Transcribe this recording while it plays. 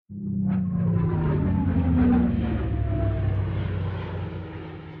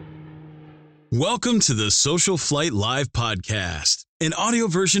Welcome to the SocialFlight Live podcast, an audio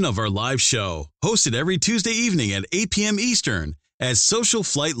version of our live show, hosted every Tuesday evening at 8 p.m. Eastern at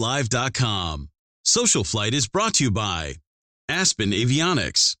SocialFlightLive.com. SocialFlight is brought to you by Aspen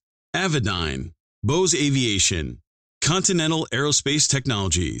Avionics, Avidyne, Bose Aviation, Continental Aerospace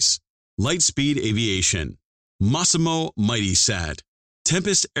Technologies, Lightspeed Aviation, Massimo Mighty Sat,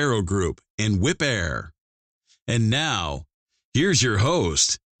 Tempest Aero Group, and Whip Air. And now, here's your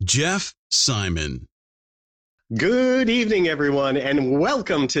host, Jeff Simon. Good evening, everyone, and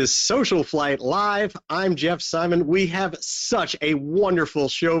welcome to SocialFlight Live. I'm Jeff Simon. We have such a wonderful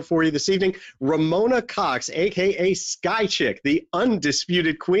show for you this evening. Ramona Cox, aka Skychick, the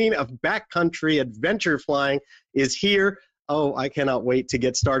undisputed queen of backcountry adventure flying, is here. Oh, I cannot wait to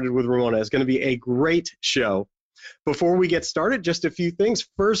get started with Ramona. It's going to be a great show. Before we get started, just a few things.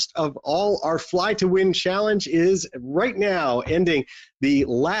 First of all, our Fly to Win Challenge is right now ending the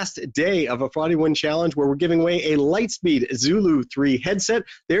last day of a Fly to Win Challenge where we're giving away a Lightspeed Zulu 3 headset.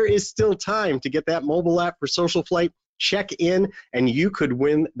 There is still time to get that mobile app for SocialFlight. Check in and you could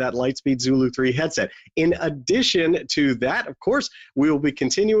win that Lightspeed Zulu 3 headset. In addition to that, of course, we will be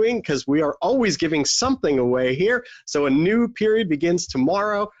continuing because we are always giving something away here. So a new period begins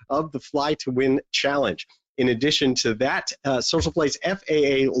tomorrow of the Fly to Win Challenge. In addition to that, SocialFlight's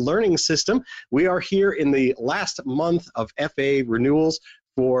FAA learning system, we are here in the last month of FAA renewals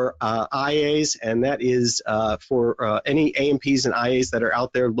for IAs, and that is for any AMPs and IAs that are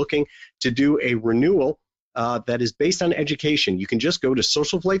out there looking to do a renewal that is based on education. You can just go to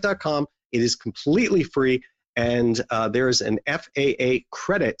socialflight.com. It is completely free. And there is an FAA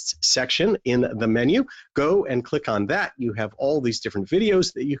credits section in the menu. Go and click on that. You have all these different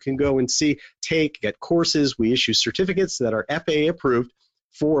videos that you can go and see, take, get courses. We issue certificates that are FAA approved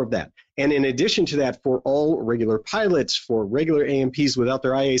for that. And in addition to that, for all regular pilots, for regular AMPs without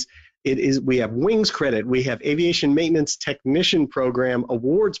their IAs, we have Wings credit, we have Aviation Maintenance Technician Program,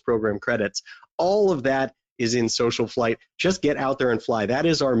 Awards Program credits. All of that is in SocialFlight. Just get out there and fly. That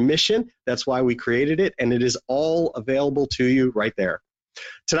is our mission. That's why we created it, and it is all available to you right there.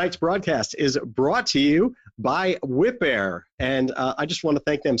 Tonight's broadcast is brought to you by Whip Air, and I just want to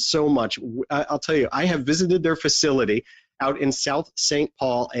thank them so much. I'll tell you, I have visited their facility out in South St.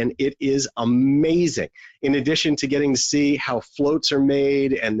 Paul, and it is amazing. In addition to getting to see how floats are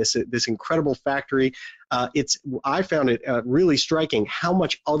made and this incredible factory, I found it really striking how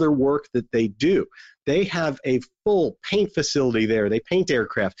much other work that they do. They have a full paint facility there. They paint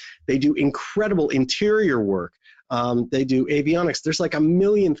aircraft. They do incredible interior work. They do avionics. There's like a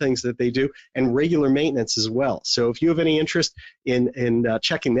million things that they do, and regular maintenance as well. So if you have any interest in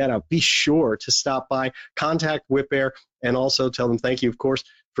checking that out, be sure to stop by, contact Whip Air, and also tell them thank you, of course,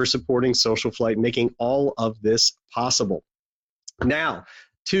 for supporting SocialFlight, making all of this possible. Now,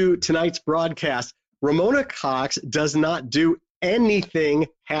 to tonight's broadcast, Ramona Cox does not do anything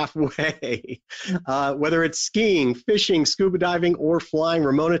halfway. Whether it's skiing, fishing, scuba diving, or flying,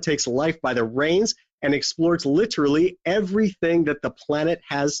 Ramona takes life by the reins and explores literally everything that the planet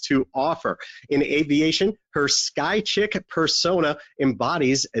has to offer. In aviation, her Skychick persona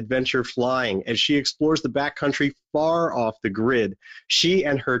embodies adventure flying as she explores the backcountry far off the grid. She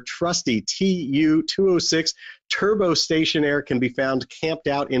and her trusty TU-206 Turbo Stationaire can be found camped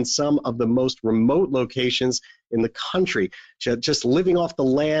out in some of the most remote locations in the country, just living off the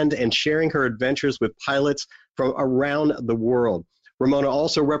land and sharing her adventures with pilots from around the world. Ramona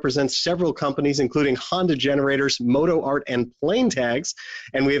also represents several companies, including Honda Generators, Moto Art, and Plane Tags.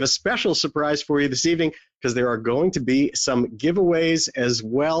 And we have a special surprise for you this evening because there are going to be some giveaways as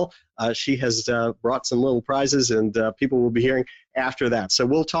well. She has brought some little prizes, and people will be hearing after that. So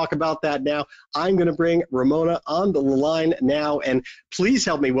we'll talk about that now. I'm going to bring Ramona on the line now, and please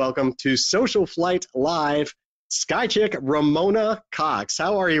help me welcome to SocialFlight Live, Skychick Ramona Cox.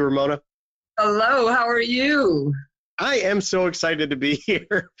 How are you, Ramona? Hello, how are you? I am so excited to be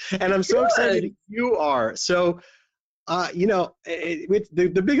here, and I'm so excited that you are. So,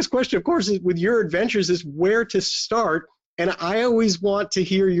 the biggest question, of course, is with your adventures is where to start, and I always want to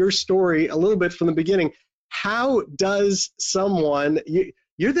hear your story a little bit from the beginning. How does someone,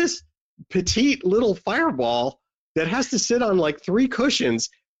 you're this petite little fireball that has to sit on like 3 cushions.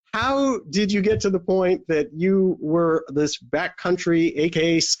 How did you get to the point that you were this backcountry,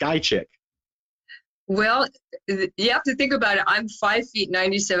 aka Skychick? Well, you have to think about it. I'm 5 feet,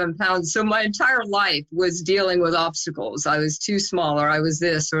 97 pounds. So my entire life was dealing with obstacles. I was too small, or I was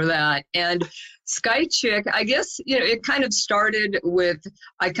this or that. And Skychick, I guess, it kind of started with,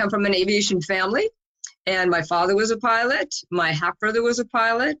 I come from an aviation family. And my father was a pilot. My half brother was a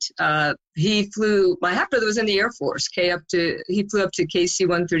pilot. My half brother was in the Air Force. He flew up to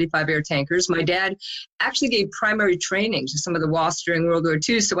KC-135 air tankers. My dad actually gave primary training to some of the WASPs during World War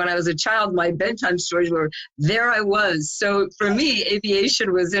II. So when I was a child, my bedtime stories were, there I was. So for me,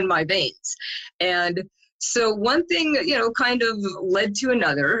 aviation was in my veins. And so one thing, kind of led to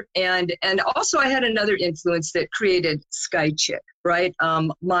another. And also I had another influence that created Skychick, right?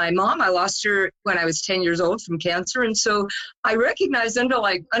 My mom, I lost her when I was 10 years old from cancer. And so I recognized,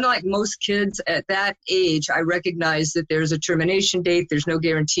 unlike most kids at that age, I recognized that there's a termination date, there's no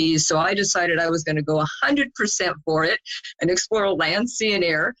guarantees. So I decided I was going to go 100% for it and explore land, sea, and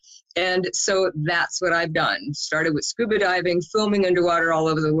air. And so that's what I've done. Started with scuba diving, filming underwater all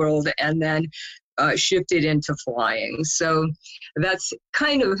over the world, and then shifted into flying. So that's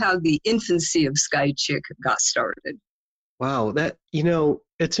kind of how the infancy of Skychick got started. Wow, that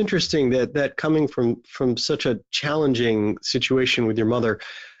it's interesting that coming from such a challenging situation with your mother,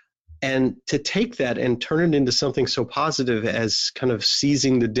 and to take that and turn it into something so positive as kind of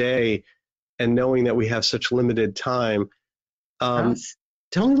seizing the day and knowing that we have such limited time. Yes.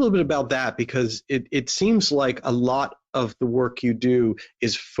 Tell me a little bit about that, because it seems like a lot of the work you do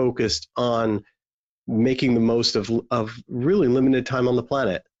is focused on making the most of really limited time on the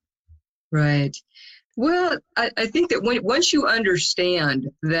planet. Right. Well, I think that once you understand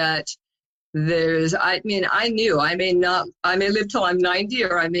that I knew I may live till I'm 90,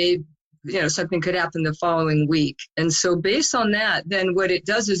 or I may, something could happen the following week. And so based on that, then what it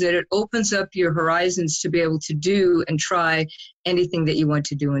does is that it opens up your horizons to be able to do and try anything that you want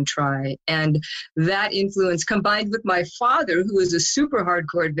to do and try. And that influence, combined with my father, who was a super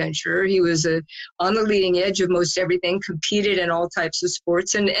hardcore adventurer, he was on the leading edge of most everything, competed in all types of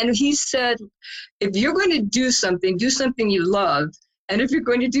sports. And he said, if you're going to do something you love. And if you're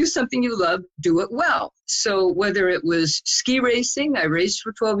going to do something you love, do it well. So whether it was ski racing, I raced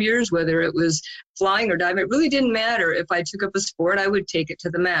for 12 years, whether it was flying or diving, it really didn't matter. If I took up a sport, I would take it to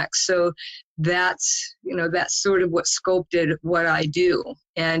the max. So that's sort of what sculpted what I do.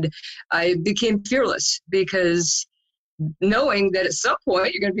 And I became fearless, because knowing that at some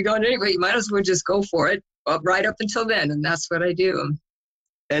point you're going to be going anyway, you might as well just go for it right up until then. And that's what I do.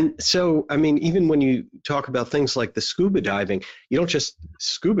 And so, even when you talk about things like the scuba diving, you don't just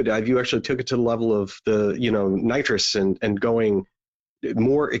scuba dive, you actually took it to the level of the, nitrous and going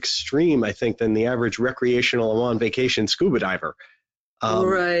more extreme, I think, than the average recreational on vacation scuba diver.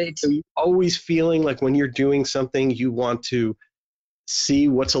 Right. So you're always feeling like when you're doing something, you want to see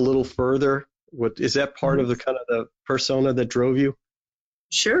what's a little further. Is that part of the kind of the persona that drove you?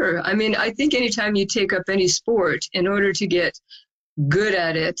 Sure. I think anytime you take up any sport, in order to get good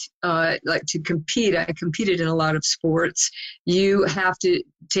at it, like to compete, I competed in a lot of sports, you have to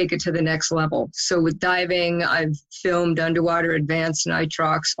take it to the next level. So with diving, I've filmed underwater advanced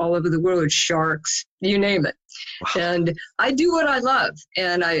nitrox all over the world, sharks, you name it. Wow. And I do what I love.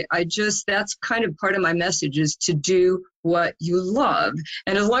 And I just, that's kind of part of my message, is to do what you love.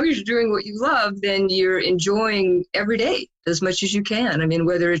 And as long as you're doing what you love, then you're enjoying every day as much as you can.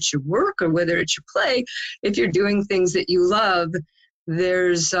 Whether it's your work or whether it's your play, if you're doing things that you love,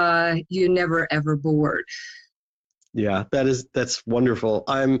 there's you're never ever bored. Yeah, that's wonderful.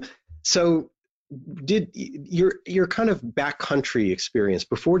 So did your kind of backcountry experience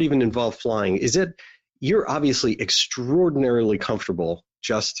before it even involved flying, you're obviously extraordinarily comfortable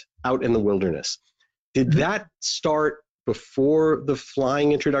just out in the wilderness. Did that start before the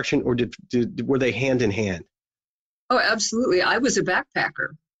flying introduction, or were they hand in hand? Oh, absolutely. I was a backpacker.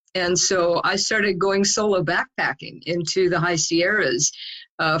 And so I started going solo backpacking into the high Sierras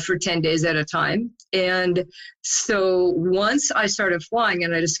for 10 days at a time. And so once I started flying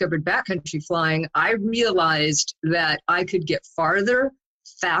and I discovered backcountry flying, I realized that I could get farther,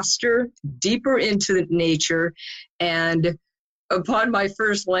 faster, deeper into nature. And upon my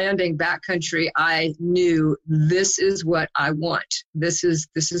first landing backcountry, I knew this is what I want. This is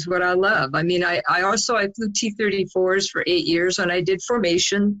what I love. I flew T-34s for 8 years, and I did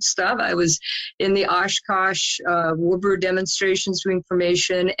formation stuff. I was in the Oshkosh warbird demonstrations doing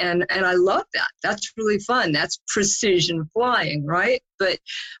formation, and I love that. That's really fun. That's precision flying, right? But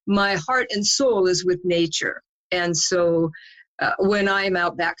my heart and soul is with nature. And so when I'm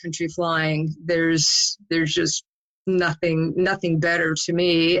out backcountry flying, there's just nothing better to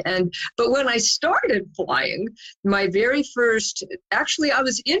me. But when I started flying, my very first, actually I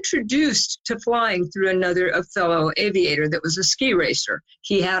was introduced to flying through a fellow aviator that was a ski racer.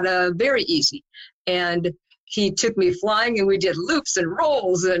 He had a very easy, and he took me flying, and we did loops and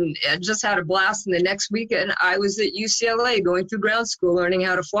rolls and just had a blast. And the next weekend I was at UCLA going through ground school learning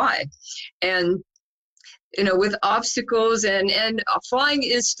how to fly. And with obstacles, and flying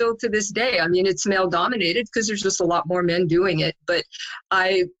is still to this day. I mean, it's male dominated because there's just a lot more men doing it. But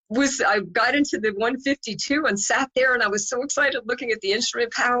I got into the 152 and sat there, and I was so excited looking at the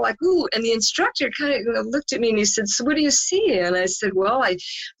instrument panel, like, ooh, and the instructor kind of looked at me and he said, so what do you see? And I said, well, I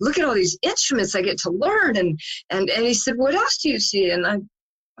look at all these instruments I get to learn. And he said, what else do you see? And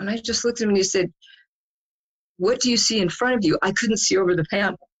I just looked at him and he said, what do you see in front of you? I couldn't see over the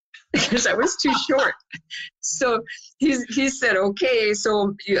panel because I was too short. So he said, okay,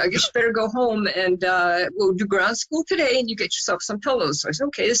 so I guess you better go home and we'll do ground school today and you get yourself some pillows. So I said,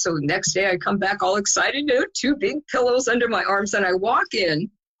 okay. So next day I come back all excited, 2 big pillows under my arms, and I walk in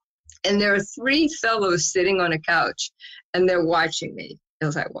and there are 3 fellows sitting on a couch and they're watching me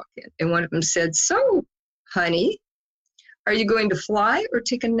as I walk in. And one of them said, so, honey, are you going to fly or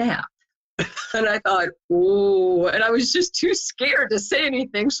take a nap? And I thought, oh, and I was just too scared to say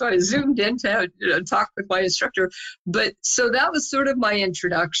anything. So I zoomed in to talk with my instructor. But so that was sort of my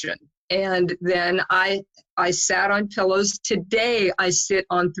introduction. And then I sat on pillows. Today, I sit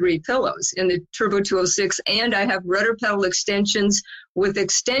on 3 pillows in the Turbo 206, and I have rudder pedal extensions with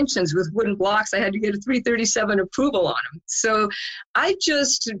wooden blocks. I had to get a 337 approval on them. So I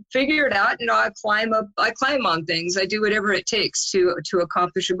just figured out, I climb on things. I do whatever it takes to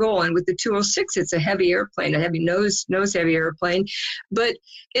accomplish a goal. And with the 206, it's a heavy airplane, a heavy nose heavy airplane, but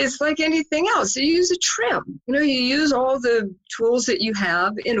it's like anything else. You use a trim, you use all the tools that you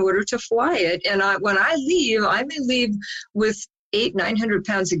have in order to fly it. And when I leave, I may leave with 800-900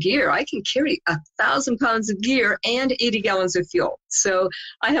 pounds of gear. I can carry 1,000 pounds of gear and 80 gallons of fuel. So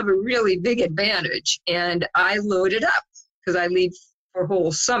I have a really big advantage, and I load it up because I leave for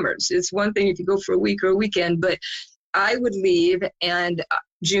whole summers. It's one thing if you go for a week or a weekend, but I would leave and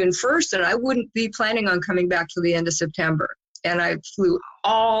June 1st, and I wouldn't be planning on coming back till the end of September. And I flew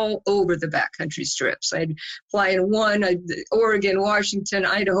all over the backcountry strips. I'd fly in Oregon, Washington,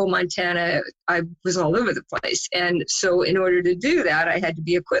 Idaho, Montana. I was all over the place. And so in order to do that, I had to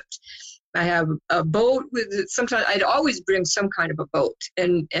be equipped. I have a boat sometimes I'd always bring some kind of a boat.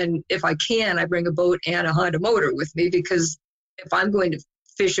 And if I can, I bring a boat and a Honda motor with me, because if I'm going to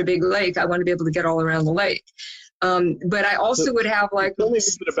fish a big lake, I want to be able to get all around the lake. But I also would have like. Tell me a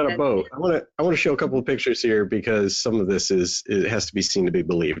bit about a boat. I want to show a couple of pictures here because some of this it has to be seen to be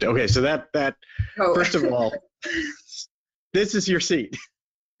believed. Okay, so that first of all, this is your seat.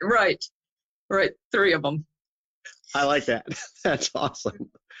 Right, 3 of them. I like that. That's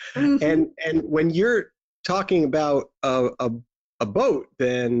awesome. Mm-hmm. And when you're talking about a boat,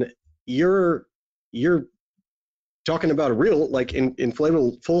 then you're talking about a real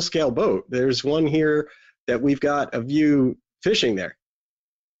inflatable full scale boat. There's one here that we've got of you fishing there.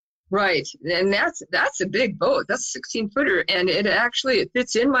 Right. And that's a big boat. That's a 16-footer. And it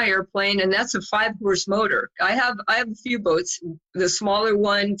fits in my airplane, and that's a 5-horse motor. I have a few boats. The smaller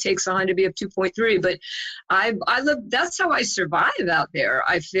one takes a Honda BF 2.3, but I love, that's how I survive out there.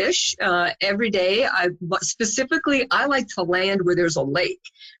 I fish every day. I like to land where there's a lake.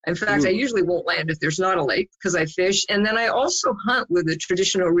 In fact, I usually won't land if there's not a lake because I fish. And then I also hunt with a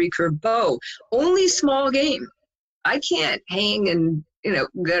traditional recurve bow, only small game. I can't hang and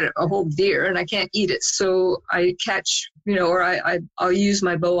get a whole deer, and I can't eat it. So I catch, or I'll use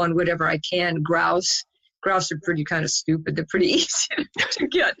my bow on whatever I can. Grouse are pretty kind of stupid. They're pretty easy to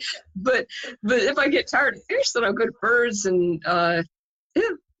get. But if I get tired of fish, then I'll go to birds and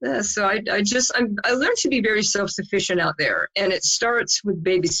So I learned to be very self-sufficient out there, and it starts with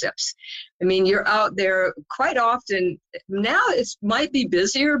baby steps. I mean, you're out there quite often. Now it might be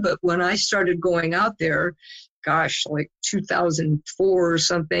busier, but when I started going out there, gosh, like 2004 or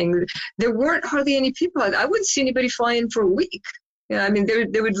something, there weren't hardly any people. I wouldn't see anybody flying for a week. I mean,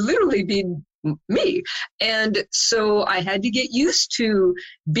 there would literally be me. And so I had to get used to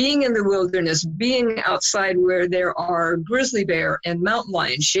being in the wilderness, being outside where there are grizzly bear and mountain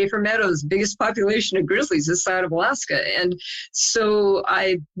lion. Schaefer Meadows, biggest population of grizzlies this side of Alaska. And so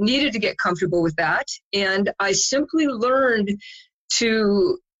I needed to get comfortable with that. And I simply learned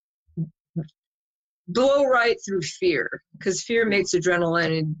to blow right through fear, because fear makes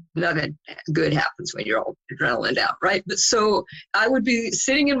adrenaline, and nothing good happens when you're all adrenaline out, right? But so I would be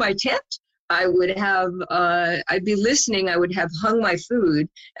sitting in my tent. I would have, I'd be listening. I would have hung my food,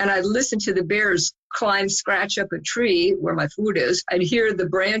 and I'd listen to the bears climb, scratch up a tree where my food is. I'd hear the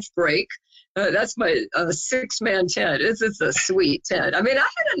branch break. That's my 6-man tent. It's a sweet tent. I mean, I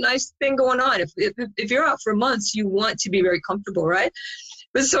had a nice thing going on. If you're out for months, you want to be very comfortable, right?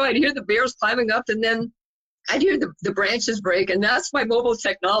 But so I'd hear the bears climbing up, and then I'd hear the branches break, and that's my mobile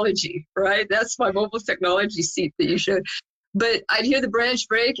technology, right? That's my mobile technology seat that you should. But I'd hear the branch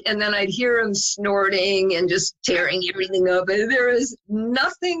break, and then I'd hear them snorting and just tearing everything up. And there is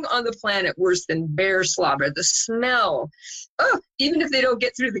nothing on the planet worse than bear slobber. The smell, even if they don't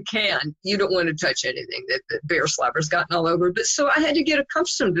get through the can, you don't want to touch anything that the bear slobber's gotten all over. But so I had to get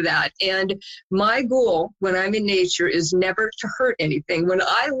accustomed to that. And my goal when I'm in nature is never to hurt anything. When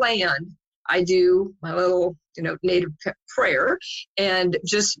I land, I do my little, native prayer and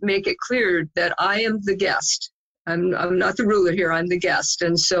just make it clear that I am the guest. I'm not the ruler here. I'm the guest.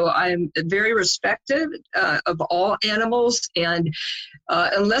 And so I'm very respectful of all animals. And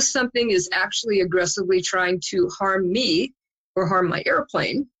unless something is actually aggressively trying to harm me or harm my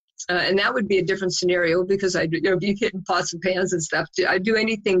airplane, and that would be a different scenario because I'd be hitting pots and pans and stuff. I'd do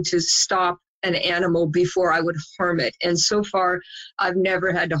anything to stop an animal before I would harm it. And so far, I've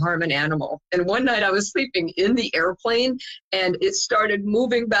never had to harm an animal. And one night I was sleeping in the airplane and it started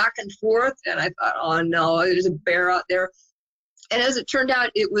moving back and forth. And I thought, oh no, there's a bear out there. And as it turned out,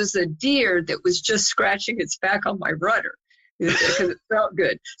 it was a deer that was just scratching its back on my rudder because it felt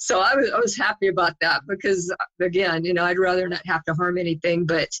good. So I was happy about that because, again, I'd rather not have to harm anything.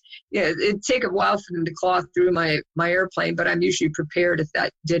 But it'd take a while for them to claw through my airplane, but I'm usually prepared if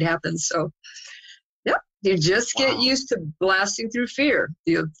that did happen. So, you just get used to blasting through fear.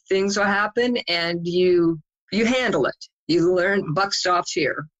 Things will happen, and you handle it. You learn buck stops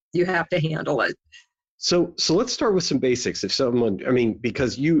here. You have to handle it. So let's start with some basics. If someone,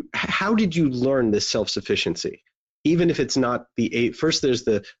 because how did you learn this self-sufficiency? Even if it's not first, there's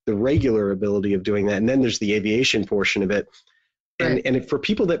the regular ability of doing that, and then there's the aviation portion of it. Right. And for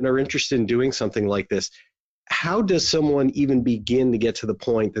people that are interested in doing something like this, how does someone even begin to get to the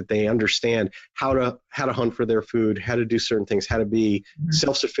point that they understand how to hunt for their food, how to do certain things, how to be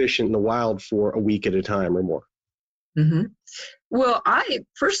self-sufficient in the wild for a week at a time or more? Mm-hmm. Well, I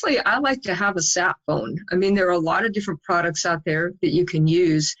like to have a sat phone. There are a lot of different products out there that you can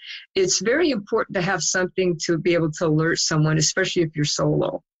use. It's very important to have something to be able to alert someone, especially if you're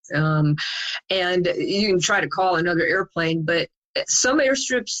solo. And you can try to call another airplane, but some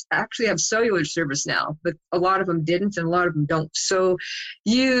airstrips actually have cellular service now, but a lot of them didn't and a lot of them don't. So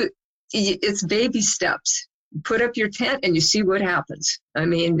it's baby steps. Put up your tent and you see what happens.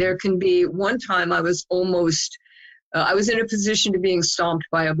 There can be one time I was in a position to being stomped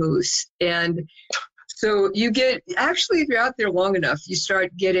by a moose. And so if you're out there long enough, you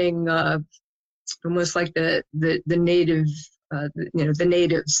start getting almost like the native, the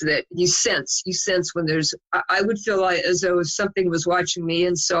natives that you sense when I would feel like as though something was watching me.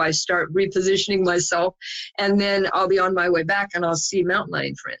 And so I start repositioning myself, and then I'll be on my way back and I'll see mountain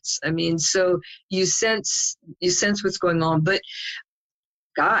lion prints. So you sense what's going on. But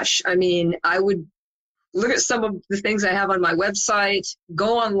gosh, I would look at some of the things I have on my website,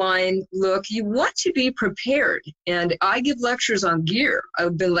 go online, look. You want to be prepared. And I give lectures on gear.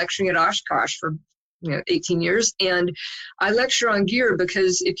 I've been lecturing at Oshkosh for 18 years. And I lecture on gear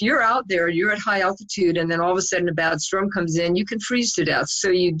because if you're out there, you're at high altitude, and then all of a sudden a bad storm comes in, you can freeze to death. So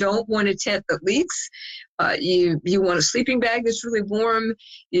you don't want a tent that leaks. You want a sleeping bag that's really warm.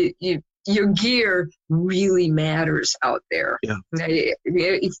 Your gear really matters out there. Yeah.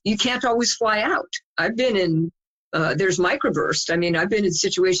 You can't always fly out. I've been in, there's microburst. I've been in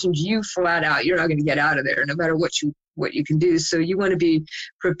situations you flat out, you're not going to get out of there no matter what you can do. So you want to be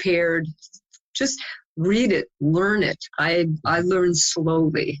prepared. Just read it, learn it. I learned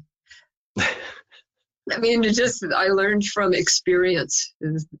slowly. I learned from experience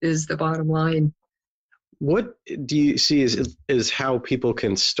is the bottom line. What do you see is how people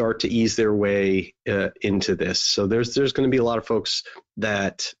can start to ease their way into this? So there's going to be a lot of folks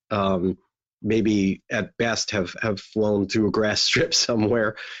that maybe at best have flown through a grass strip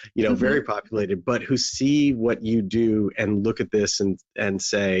somewhere, very populated, but who see what you do and look at this and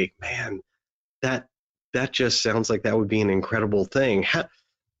say, man, that just sounds like that would be an incredible thing.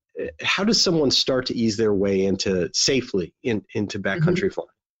 How does someone start to ease their way safely into backcountry flying?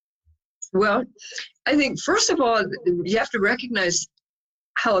 Well, I think, first of all, you have to recognize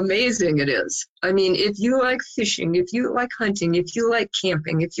how amazing it is. If you like fishing, if you like hunting, if you like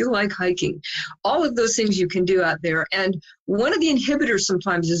camping, if you like hiking, all of those things you can do out there. And one of the inhibitors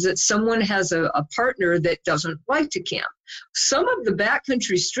sometimes is that someone has a partner that doesn't like to camp. Some of the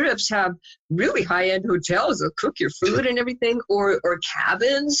backcountry strips have really high-end hotels that cook your food and everything, or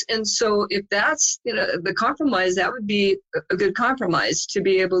cabins. And so if that's the compromise, that would be a good compromise to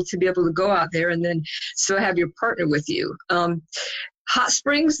be able to go out there and then still have your partner with you. Hot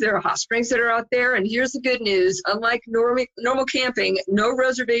springs, there are hot springs that are out there. And here's the good news. Unlike normal camping, no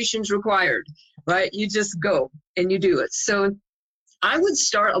reservations required, right? You just go and you do it. So I would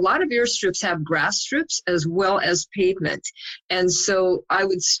start, a lot of airstrips have grass strips as well as pavement. And so I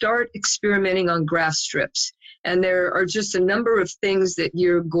would start experimenting on grass strips. And there are just a number of things that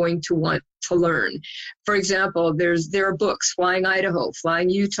you're going to want to learn. For example, there are books, Flying Idaho, Flying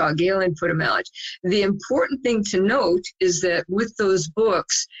Utah, Galen put them out. The important thing to note is that with those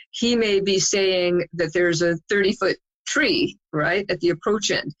books, he may be saying that there's a 30-foot tree, right, at the approach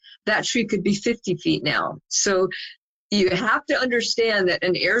end. That tree could be 50 feet now. So you have to understand that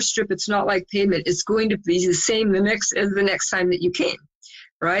an airstrip, it's not like pavement. It's going to be the same the next time that you came,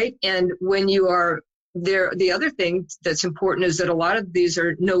 right? And when you are there, the other thing that's important is that a lot of these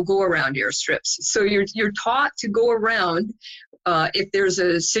are no-go-around airstrips. So you're taught to go around if there's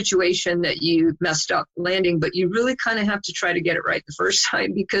a situation that you messed up landing, but you really kind of have to try to get it right the first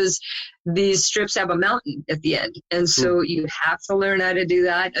time because these strips have a mountain at the end. And so you have to learn how to do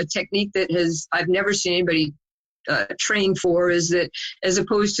that. A technique that I've never seen anybody train for is that, as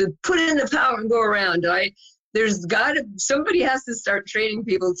opposed to put in the power and go around, right? Somebody has to start training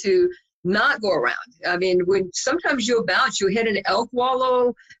people to not go around. I mean, sometimes you'll bounce, you'll hit an elk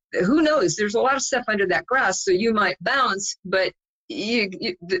wallow, who knows? There's a lot of stuff under that grass, so you might bounce, but you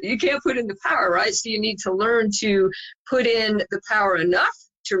can't put in the power, right? So you need to learn to put in the power enough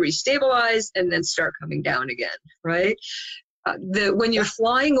to restabilize and then start coming down again, right? When you're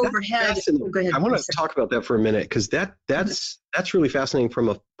flying overhead, go ahead. I want to talk about that for a minute because that's really fascinating from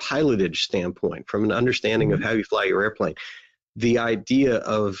a pilotage standpoint, from an understanding of how you fly your airplane. The idea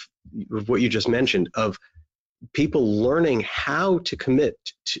of what you just mentioned, of people learning how to commit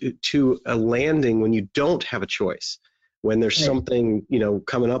to a landing when you don't have a choice, when there's something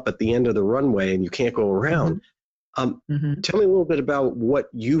coming up at the end of the runway and you can't go around. Tell me a little bit about what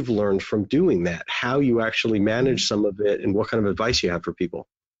you've learned from doing that, how you actually manage some of it, and what kind of advice you have for people.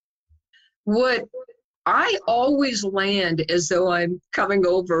 What I always land as though I'm coming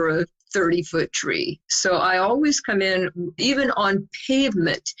over a 30-foot tree. So I always come in even on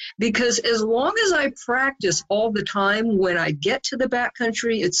pavement, because as long as I practice all the time, when I get to the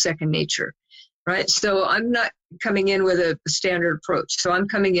backcountry, it's second nature, right? So I'm not coming in with a standard approach. So I'm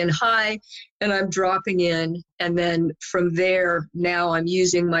coming in high and I'm dropping in. And then from there, now I'm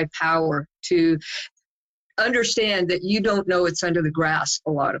using my power to understand that you don't know it's under the grass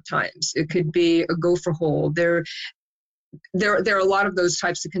a lot of times. It could be a gopher hole. There are a lot of those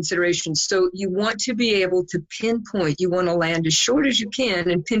types of considerations. So you want to be able to pinpoint, you want to land as short as you can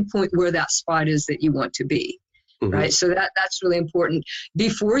and pinpoint where that spot is that you want to be, right? So that's really important.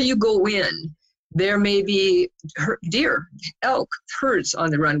 Before you go in, there may be deer, elk, herds on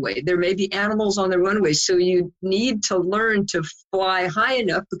the runway. There may be animals on the runway. So you need to learn to fly high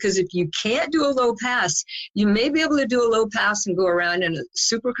enough, because if you can't do a low pass, you may be able to do a low pass and go around in a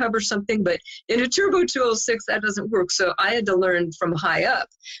super cover something, but in a Turbo 206, that doesn't work. So I had to learn from high up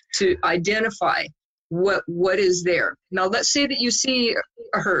to identify what is there. Now, let's say that you see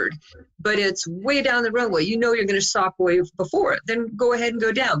a herd, but it's way down the runway. You know you're going to stop way before it. Then go ahead and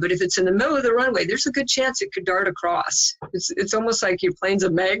go down. But if it's in the middle of the runway, there's a good chance it could dart across. It's almost like your plane's a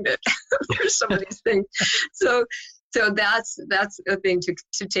magnet for some of these things. So that's a thing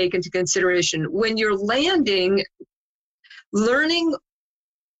to take into consideration. When you're landing, learning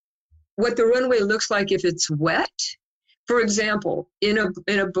what the runway looks like if it's wet. For example, in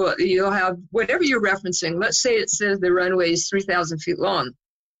a book, you'll have whatever you're referencing. Let's say it says the runway is 3,000 feet long.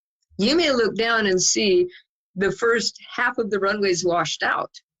 You may look down and see the first half of the runway is washed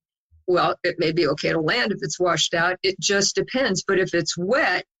out. Well, it may be okay to land if it's washed out. It just depends. But if it's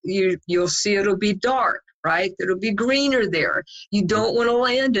wet, you'll see it'll be dark, right? It'll be greener there. You don't want to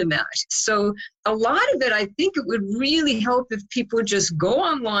land in that. So a lot of it, I think it would really help if people just go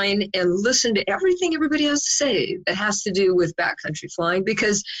online and listen to everything everybody has to say that has to do with backcountry flying,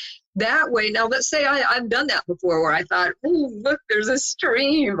 because that way, now let's say I've done that before where I thought, oh, look, there's a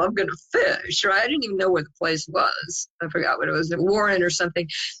stream, I'm going to fish, right? I didn't even know where the place was. I forgot what it was, Warren or something.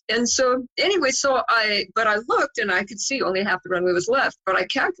 And so anyway, but I looked and I could see only half the runway was left, but I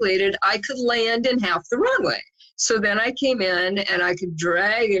calculated I could land in half the runway. So then I came in and I could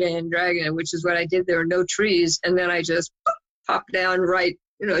drag it in, which is what I did. There were no trees. And then I just popped down right,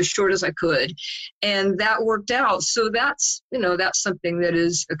 as short as I could. And that worked out. So that's something that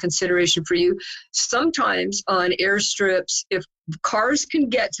is a consideration for you. Sometimes on airstrips, if cars can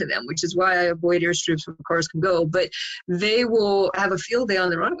get to them, which is why I avoid airstrips where cars can go, but they will have a field day on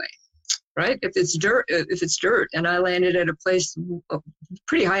the runway, right? If it's dirt, and I landed at a place, a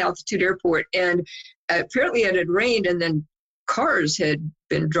pretty high altitude airport, and apparently it had rained, and then cars had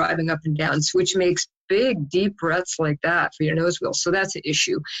been driving up and down, which makes big, deep breaths like that for your nose wheel. So that's an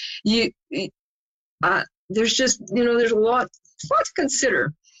issue. there's just, there's a lot to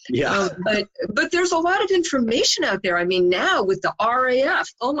consider. Yeah. But there's a lot of information out there. I mean, now with the RAF,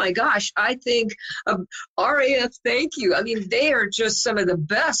 oh my gosh, I think RAF, thank you. I mean, they are just some of the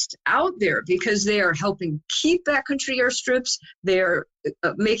best out there because they are helping keep backcountry airstrips. They're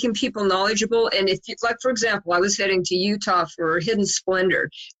making people knowledgeable. And if you, like, for example, I was heading to Utah for Hidden Splendor,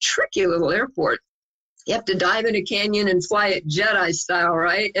 tricky little airport. You have to dive in a canyon and fly it Jedi style,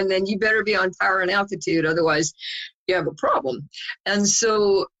 right? And then you better be on power and altitude, otherwise you have a problem. And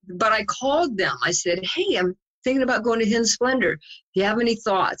so, but I called them. I said, hey, I'm thinking about going to Hidden Splendor. Do you have any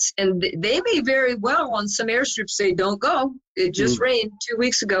thoughts? And they may very well on some airstrips say, don't go. It just rained 2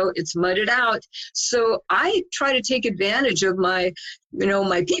 weeks ago. It's mudded out. So I try to take advantage of my,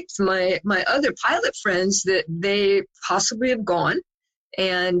 my peeps, my other pilot friends that they possibly have gone.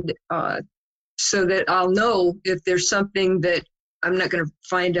 And, so that I'll know if there's something that I'm not going to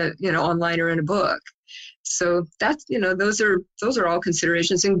find online or in a book. So that's, those are all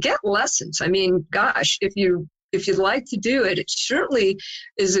considerations, and get lessons. I mean, gosh, if you'd like to do it, it certainly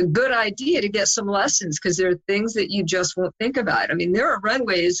is a good idea to get some lessons, because there are things that you just won't think about. I mean, there are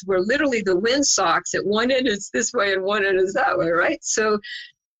runways where literally the windsock's at one end is this way and one end is that way, right? So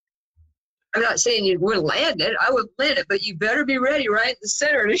I'm not saying you would land it. I would land it, but you better be ready right in the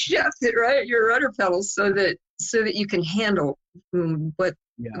center to shaft it right at your rudder pedals so that you can handle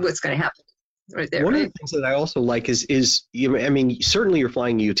what's going to happen right there. One of the things that I also like is I mean, certainly you're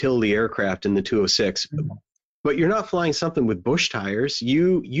flying a utility aircraft in the 206, but you're not flying something with bush tires.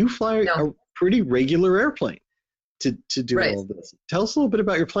 You fly a pretty regular airplane to do all of this. Tell us a little bit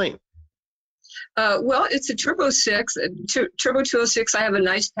about your plane. Well, it's a Turbo 6, Turbo 206. I have a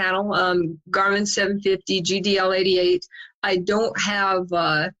nice panel, Garmin 750, GDL 88. I don't have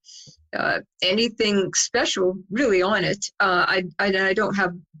anything special really on it. I don't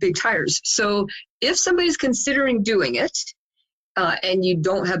have big tires. So if somebody's considering doing it and you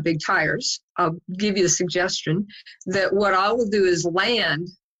don't have big tires, I'll give you a suggestion that what I will do is land.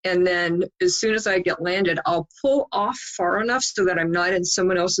 And then as soon as I get landed, I'll pull off far enough so that I'm not in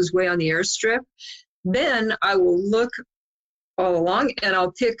someone else's way on the airstrip. Then I will look all along and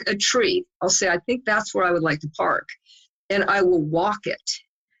I'll pick a tree. I'll say, I think that's where I would like to park. And I will walk it,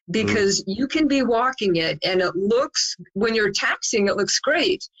 because you can be walking it and it looks, when you're taxiing, it looks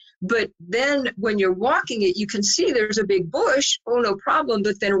great. But then when you're walking it, you can see there's a big bush. Oh, no problem.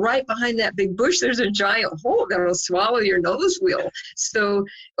 But then right behind that big bush, there's a giant hole that will swallow your nose wheel. So,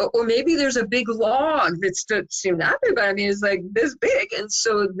 or maybe there's a big log that's seem that big, but I mean, it's like this big. And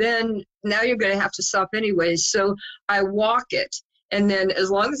so then now you're going to have to stop anyway. So I walk it. And then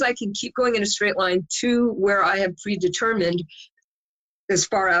as long as I can keep going in a straight line to where I have predetermined as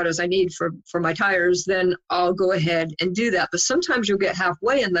far out as I need for my tires, then I'll go ahead and do that. But sometimes you'll get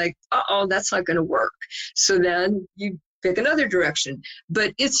halfway and like, that's not going to work. So then you pick another direction.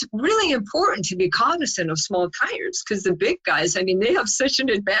 But it's really important to be cognizant of small tires, because the big guys, I mean, they have such an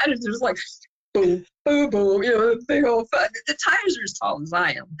advantage. There's like, boom, boom, boom, big old fun. The tires are as tall as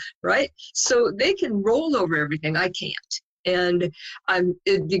I am, right? So they can roll over everything. I can't. And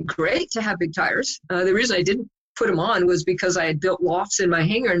it'd be great to have big tires. The reason I didn't put them on was because I had built lofts in my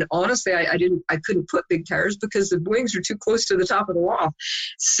hangar, and honestly I couldn't put big tires because the wings are too close to the top of the loft.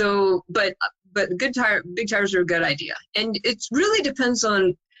 So but big tires are a good idea, and it really depends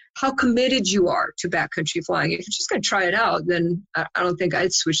on how committed you are to backcountry flying. If you're just going to try it out, then I don't think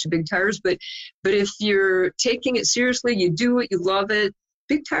I'd switch to big tires. But if you're taking it seriously, you do it, you love it,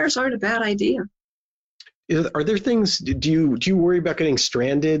 big tires aren't a bad idea. Are there things, do you worry about getting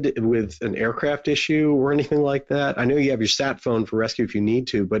stranded with an aircraft issue or anything like that? I know you have your sat phone for rescue if you need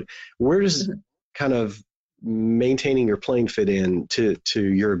to, but where does kind of maintaining your plane fit in to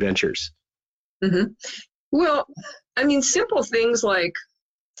your adventures? Well, I mean, simple things like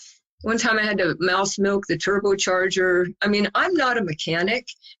one time I had to mouse milk the turbocharger. I mean, I'm not a mechanic,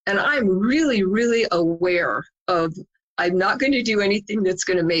 and I'm really, really aware of I'm not going to do anything that's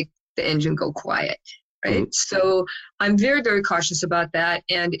going to make the engine go quiet. Right. So I'm very, very cautious about that.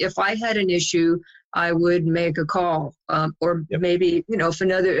 And if I had an issue, I would make a call, or maybe,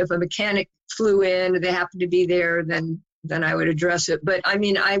 if a mechanic flew in, they happened to be there, then I would address it. But I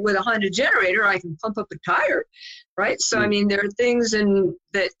mean, with a Honda generator, I can pump up a tire. Right. So, I mean, there are things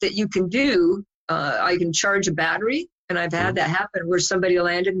that you can do. I can charge a battery. And I've had that happen where somebody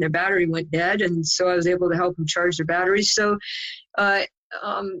landed and their battery went dead. And so I was able to help them charge their battery. So,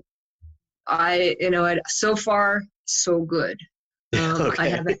 so far so good. Okay. I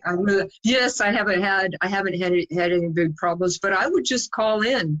haven't had any big problems, but I would just call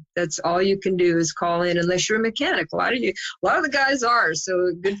in. That's all you can do is call in, unless you're a mechanic. A lot of the guys are,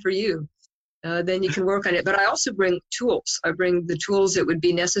 so good for you. then you can work on it. But I also bring tools. I bring the tools that would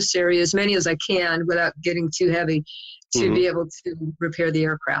be necessary, as many as I can without getting too heavy, to be able to repair the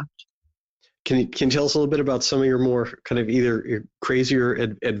aircraft. Can you tell us a little bit about some of your more kind of either your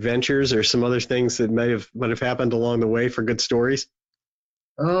crazier adventures or some other things that might have happened along the way for good stories?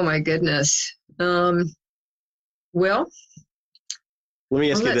 Oh my goodness. Well, let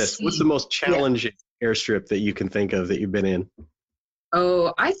me ask you this. See. What's the most challenging airstrip that you can think of that you've been in?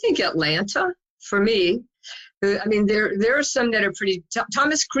 Oh, I think Atlanta for me. I mean, there are some that are pretty.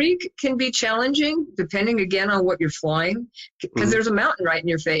 Thomas Creek can be challenging, depending again on what you're flying, because there's a mountain right in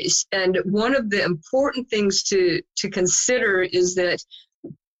your face. And one of the important things to consider is that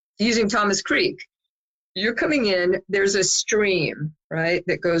using Thomas Creek, you're coming in. There's a stream, right,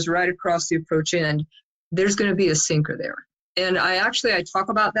 that goes right across the approach end. There's going to be a sinker there. And I talk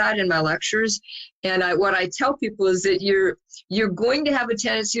about that in my lectures. And what I tell people is that you're going to have a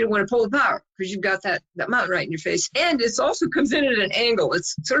tendency to want to pull the power because you've got that mountain right in your face. And it also comes in at an angle.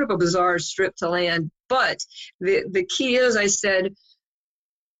 It's sort of a bizarre strip to land. But the key is, I said,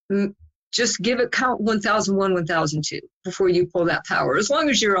 just count 1001, 1002 before you pull that power, as long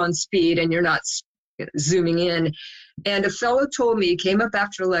as you're on speed and you're not zooming in. And a fellow told me, he came up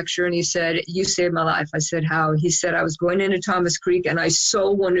after a lecture and he said, "You saved my life." I said, "How?" He said, "I was going into Thomas Creek and I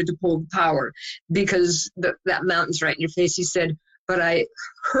so wanted to pull the power because that mountain's right in your face." He said, "But I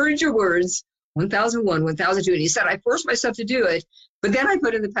heard your words, 1001, 1002. And he said, "I forced myself to do it, but then I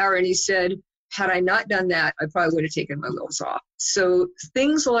put in the power." And he said, "Had I not done that, I probably would have taken my wheels off." So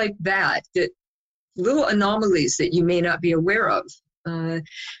things like that little anomalies that you may not be aware of. So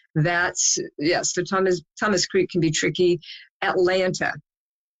Thomas Creek can be tricky. Atlanta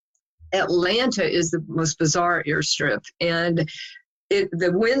is the most bizarre airstrip, and the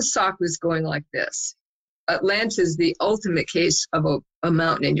windsock was going like this. Atlanta is the ultimate case of a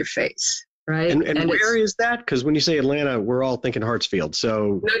mountain in your face, right? And where is that? Because when you say Atlanta, we're all thinking Hartsfield.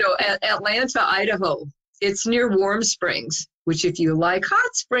 So no, Atlanta, Idaho. It's near Warm Springs, which if you like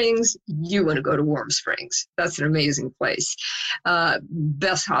hot springs, you want to go to Warm Springs. That's an amazing place.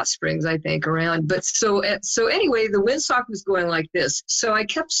 Best hot springs, I think, around. But so anyway, the windsock was going like this. So I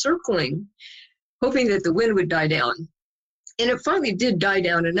kept circling, hoping that the wind would die down. And it finally did die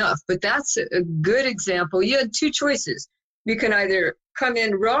down enough. But that's a good example. You had two choices. You can either come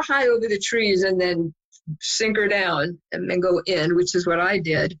in real high over the trees and then sinker down and then go in, which is what I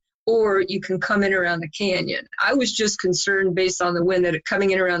did. Or you can come in around the canyon. I was just concerned based on the wind that coming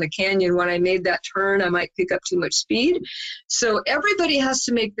in around the canyon, when I made that turn, I might pick up too much speed. So everybody has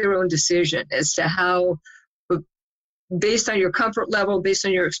to make their own decision as to how, based on your comfort level, based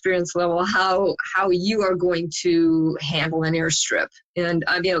on your experience level, how you are going to handle an airstrip. And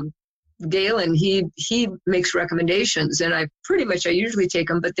Galen, he makes recommendations, and I usually take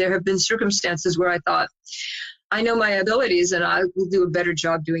them, but there have been circumstances where I thought, I know my abilities and I will do a better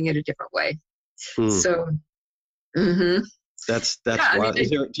job doing it a different way. So, that's wild.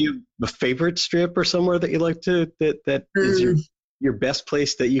 Do you have a favorite strip or somewhere that you like to, that is your best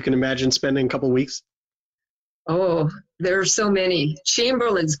place that you can imagine spending a couple of weeks? Oh, there are so many.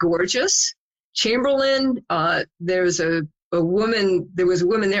 Chamberlain's gorgeous. Chamberlain, there was a woman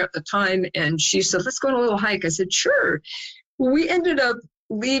there at the time, and she said, "Let's go on a little hike." I said, "Sure." We ended up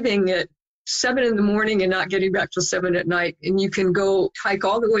leaving at 7 in the morning and not getting back till 7 at night. And you can go hike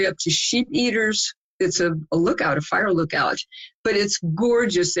all the way up to Sheep Eaters. It's a lookout, a fire lookout, but it's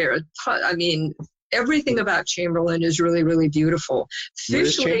gorgeous there. I mean, everything about Chamberlain is really, really beautiful.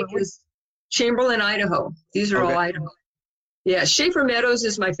 Fish Lake is Chamberlain, Idaho. These are all Idaho. Yeah, Schaefer Meadows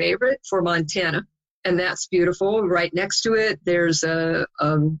is my favorite for Montana, and that's beautiful. Right next to it, there's a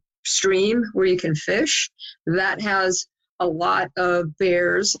stream where you can fish that has a lot of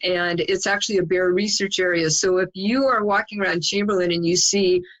bears, and it's actually a bear research area. So if you are walking around Chamberlain and you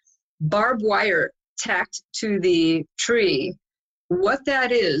see barbed wire tacked to the tree, what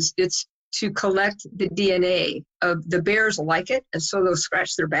that is, it's to collect the DNA of the bears like it, and so they'll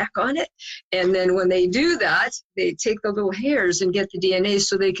scratch their back on it. And then when they do that, they take the little hairs and get the DNA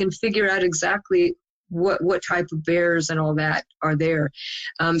so they can figure out exactly what type of bears and all that are there.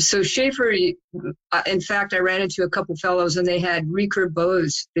 So Schaefer, in fact, I ran into a couple fellows and they had recurve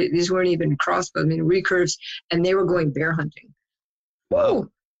bows. These weren't even crossbows, recurves, and they were going bear hunting. Wow.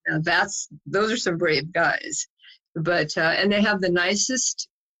 Now those are some brave guys. But, and they have the nicest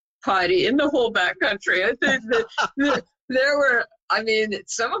potty in the whole backcountry. I think that there were,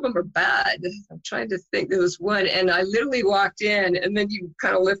 some of them are bad. I'm trying to think. There was one, and I literally walked in, and then you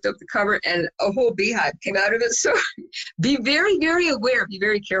kind of lift up the cover, and a whole beehive came out of it. So be very, very aware. Be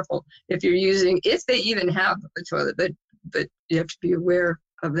very careful if they even have a toilet. But you have to be aware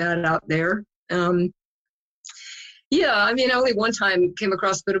of that out there. Yeah, I mean, I only one time came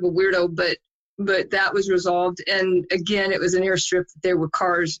across a bit of a weirdo, but that was resolved. And again, it was an airstrip that there were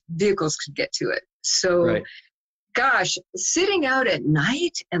vehicles could get to it. So, Right. gosh, sitting out at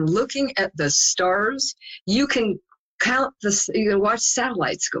night and looking at the stars, you can you can watch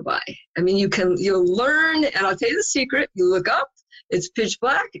satellites go by. I mean, you'll learn, and I'll tell you the secret. You look up, it's pitch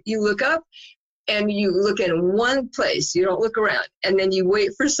black. You look up and you look in one place. You don't look around. And then you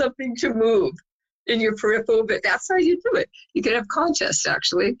wait for something to move in your peripheral, but that's how you do it. You can have contests,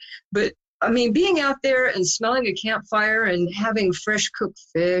 actually. But, I mean, being out there and smelling a campfire and having fresh cooked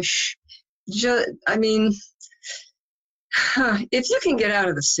fish, I mean, if you can get out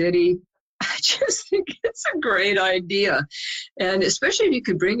of the city, I just think it's a great idea. And especially if you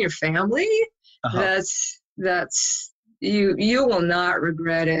could bring your family, that's you will not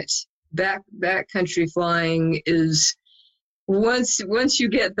regret it. Backcountry flying is, once you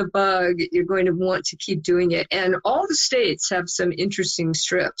get the bug, you're going to want to keep doing it. And all the states have some interesting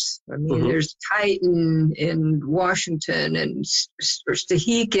strips. I mean, there's Titan in Washington and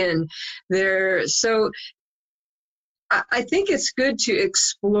Stehekin there. So I think it's good to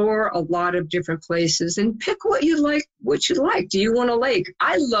explore a lot of different places and pick what you like. Do you want a lake?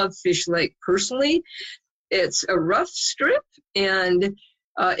 I love Fish Lake personally. It's a rough strip, and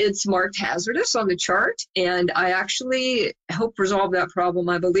it's marked hazardous on the chart. And I actually helped resolve that problem,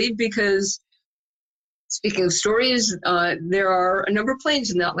 I believe, because speaking of stories, there are a number of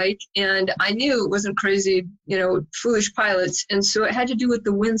planes in that lake, and I knew it wasn't crazy, foolish pilots. And so it had to do with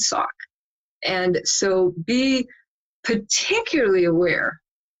the windsock. And so be particularly aware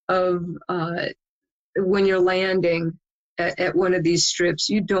of when you're landing at one of these strips.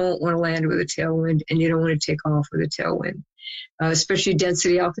 You don't want to land with a tailwind, and you don't want to take off with a tailwind, especially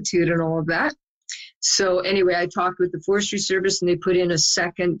density, altitude, and all of that. So anyway, I talked with the Forestry Service, and they put in a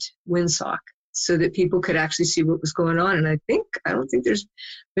second windsock so that people could actually see what was going on. And I don't think there's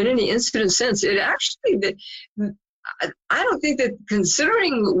been any incident since. I don't think that,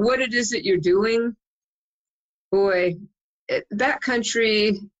 considering what it is that you're doing, boy,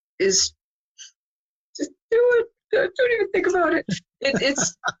 backcountry is, just do it. Don't even think about it.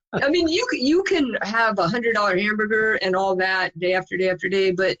 It's, I mean, you can have $100 hamburger and all that day after day after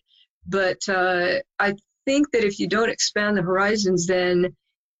day, but I think that if you don't expand the horizons, then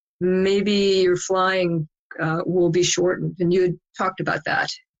maybe your flying will be shortened. And you had talked about that.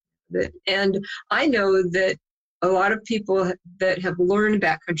 And I know that a lot of people that have learned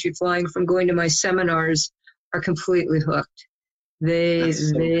backcountry flying from going to my seminars are completely hooked. They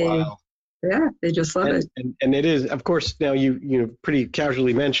just love it. And it is, of course, now you pretty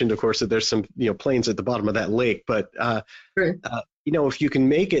casually mentioned, of course, that there's some planes at the bottom of that lake, but if you can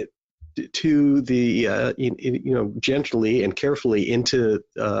make it to the gently and carefully into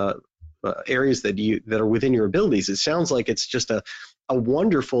areas that are within your abilities, it sounds like it's just a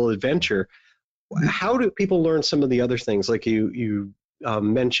wonderful adventure. How do people learn some of the other things? Like you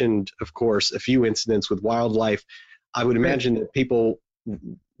mentioned, of course, a few incidents with wildlife. I would imagine that people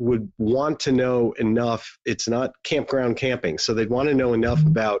would want to know enough. It's not campground camping, so they'd want to know enough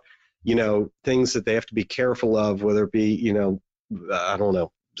about things that they have to be careful of, whether it be I don't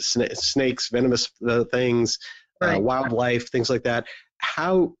know, snakes, venomous things, wildlife, things like that.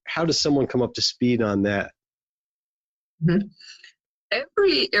 How does someone come up to speed on that? Mm-hmm.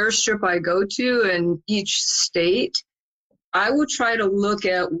 Every airstrip I go to in each state, I will try to look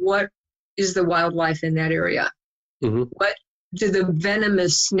at what is the wildlife in that area. Mm-hmm. What do the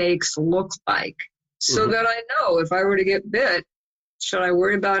venomous snakes look like? So that I know if I were to get bit, should I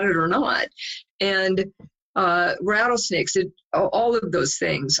worry about it or not? And rattlesnakes, all of those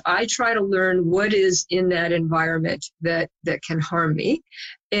things. I try to learn what is in that environment that can harm me.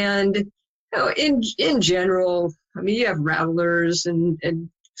 And in general, I mean, you have rattlers and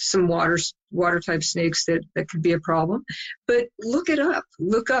some water type snakes that could be a problem. But look it up.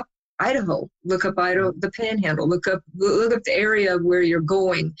 Look up Idaho. Look up Idaho, the Panhandle. Look up the area where you're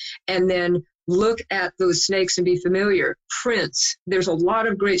going, and then look at those snakes and be familiar. Prints. There's a lot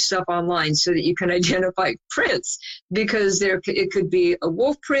of great stuff online so that you can identify prints, because it could be a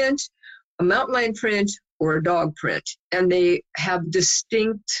wolf print, a mountain lion print, or a dog print, and they have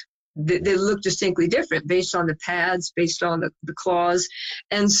they look distinctly different based on the pads, based on the claws.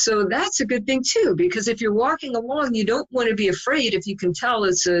 And so that's a good thing too, because if you're walking along, you don't want to be afraid if you can tell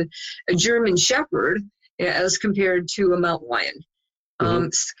it's a German Shepherd as compared to a mountain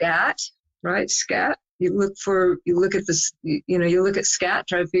lion. Scat, right? Scat. You look at this, you look at scat,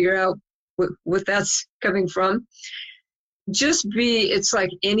 try to figure out what that's coming from. It's like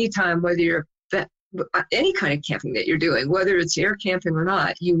any time, whether you're any kind of camping that you're doing, whether it's air camping or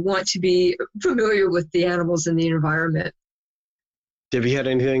not, you want to be familiar with the animals and the environment. Have you had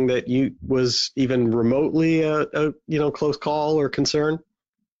anything that you was even remotely a close call or concern?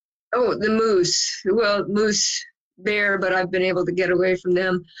 Oh, the moose. Well, moose, bear, but I've been able to get away from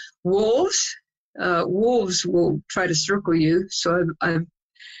them. Wolves. Wolves will try to circle you. So I've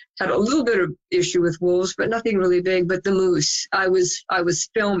had a little bit of issue with wolves, but nothing really big. But the moose, I was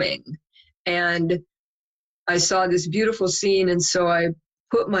filming, and I saw this beautiful scene, and so I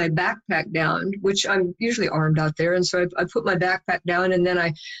put my backpack down, which I'm usually armed out there, and so I put my backpack down, and then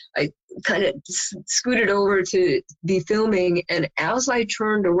I kind of scooted over to be filming, and as I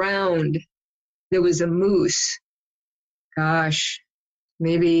turned around, there was a moose, gosh,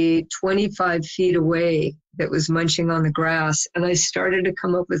 maybe 25 feet away, that was munching on the grass, and I started to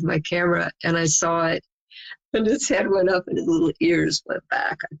come up with my camera, and I saw it, and its head went up, and its little ears went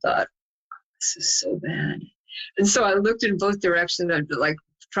back. I thought, this is so bad. And so I looked in both directions, like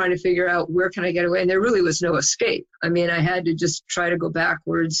trying to figure out where can I get away. And there really was no escape. I mean, I had to just try to go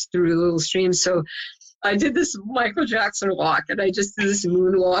backwards through the little stream. So I did this Michael Jackson walk, and I just did this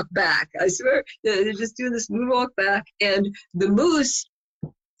moonwalk back. I swear, just doing this moonwalk back. And the moose,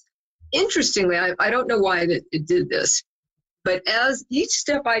 interestingly, I don't know why it did this, but as each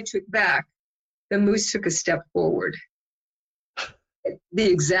step I took back, the moose took a step forward. The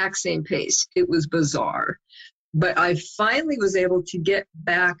exact same pace. It was bizarre. But I finally was able to get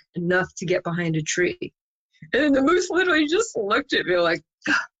back enough to get behind a tree. And then the moose literally just looked at me like,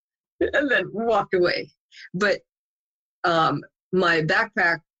 and then walked away. But my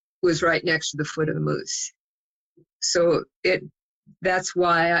backpack was right next to the foot of the moose. So that's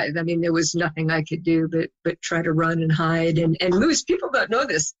why I mean, there was nothing I could do but try to run and hide. And moose, people don't know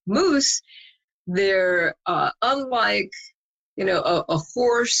this. Moose, they're unlike, a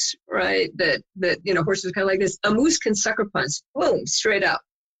horse, right? That horses kind of like this. A moose can sucker punch, boom, straight out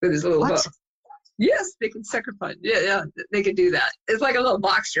with his little hook. Yes, they can sucker punch. Yeah, they can do that. It's like a little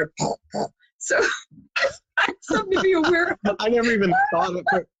boxer. So that's something to be aware of. I never even thought of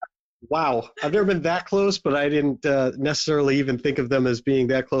it. Wow, I've never been that close, but I didn't necessarily even think of them as being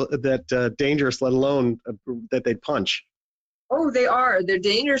that close, that dangerous, let alone that they'd punch. Oh, they are. They're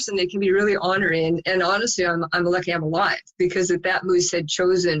dangerous, and they can be really ornery. And honestly, I'm lucky I'm alive, because if that moose had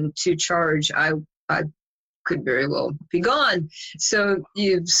chosen to charge, I could very well be gone. So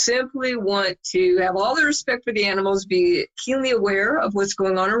you simply want to have all the respect for the animals, be keenly aware of what's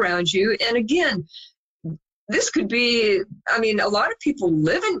going on around you. And again, this could be, a lot of people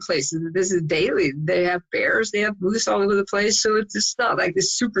live in places. This is daily. They have bears, they have moose all over the place. So it's just not like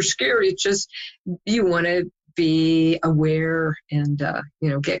it's super scary. It's just, you want to be aware and,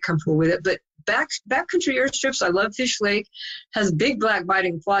 get comfortable with it. But backcountry airstrips, I love Fish Lake, has big black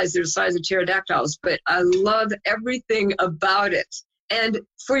biting flies. They're the size of pterodactyls, but I love everything about it. And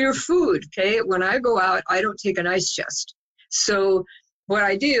for your food, okay, when I go out, I don't take an ice chest. So what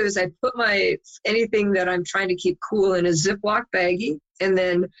I do is I put anything that I'm trying to keep cool in a Ziploc baggie, and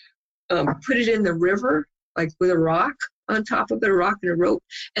then put it in the river, like with a rock on top of it, a rock and a rope,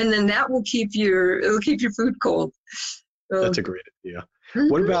 and then that will keep your food cold. That's a great idea. Mm-hmm.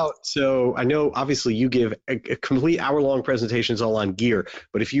 What about, so I know obviously you give a complete hour-long presentations all on gear,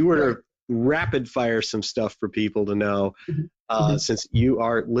 but if you were to rapid fire some stuff for people to know, since you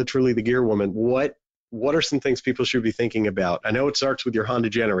are literally the gear woman, what are some things people should be thinking about? I know it starts with your Honda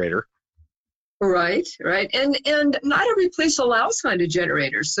generator. Right. And not every place allows Honda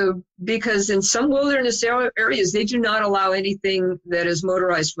generators. So because in some wilderness areas, they do not allow anything that is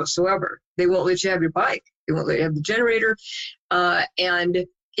motorized whatsoever. They won't let you have your bike. They won't let you have the generator. And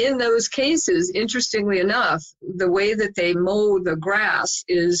in those cases, interestingly enough, the way that they mow the grass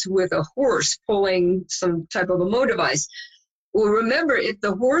is with a horse pulling some type of a mow device. Well, remember, if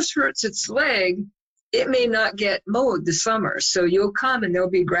the horse hurts its leg, it may not get mowed this summer. So you'll come and there'll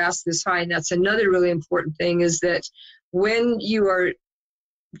be grass this high. And that's another really important thing, is that when you are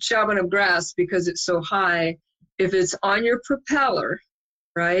chopping up grass, because it's so high, if it's on your propeller,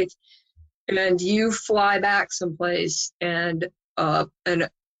 right, and you fly back someplace and an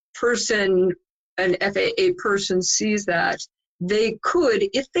FAA person sees that, they could,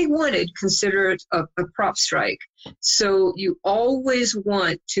 if they wanted, consider it a prop strike. So you always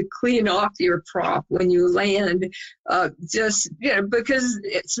want to clean off your prop when you land, because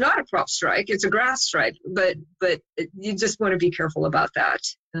it's not a prop strike, it's a grass strike, but you just want to be careful about that.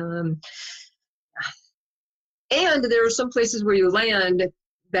 And there are some places where you land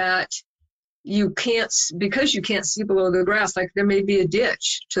that you can't, because you can't see below the grass, like there may be a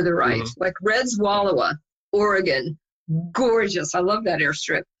ditch to the right, like Reds Wallowa, Oregon. Gorgeous. I love that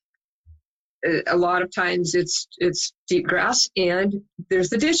airstrip. a lot of times it's deep grass and there's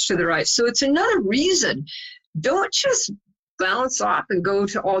the ditch to the right. So it's another reason. Don't just bounce off and go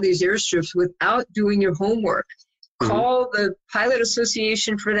to all these airstrips without doing your homework. Call the pilot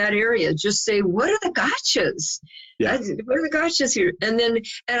association for that area. Just say, what are the gotchas? Yeah. What are the gotchas here? And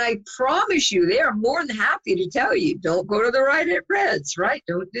I promise you, they are more than happy to tell you, don't go to the right at Reds, right?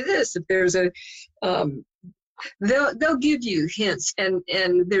 Don't do this. If there's a, they'll give you hints, and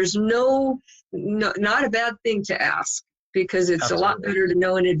there's not a bad thing to ask, because it's Absolutely. A lot better to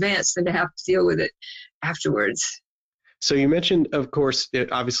know in advance than to have to deal with it afterwards. So you mentioned, of course,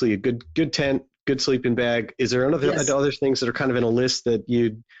 obviously a good tent, good sleeping bag. Is there other things that are kind of in a list that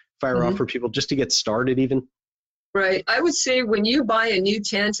you'd fire off for people just to get started even? Right. I would say when you buy a new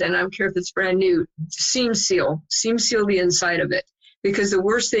tent, and I don't care if it's brand new, seam seal the inside of it. Because the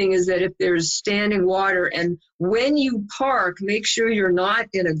worst thing is that if there's standing water, and when you park, make sure you're not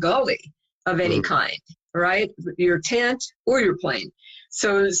in a gully of any kind, right? Your tent or your plane.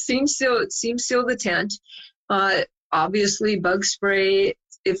 So seam seal the tent. Obviously, bug spray.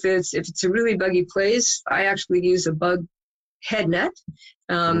 If it's a really buggy place, I actually use a bug head net.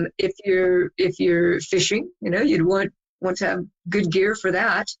 If you're fishing, you'd want to have good gear for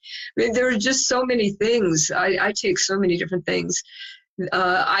that. I mean, there are just so many things. I take so many different things.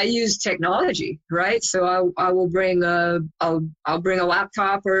 I use technology, right? So I will bring I'll bring a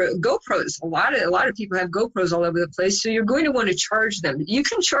laptop or GoPros. A lot of people have GoPros all over the place. So you're going to want to charge them. You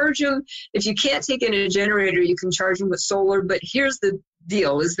can charge them if you can't take in a generator. You can charge them with solar. But here's the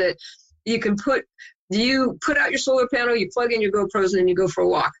deal: is that you put out your solar panel, you plug in your GoPros, and then you go for a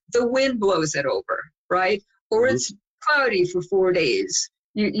walk. The wind blows it over, right? Or it's cloudy for 4 days.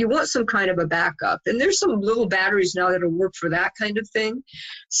 You want some kind of a backup. And there's some little batteries now that'll work for that kind of thing.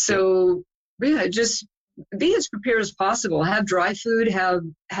 So yeah, just be as prepared as possible. Have dry food, have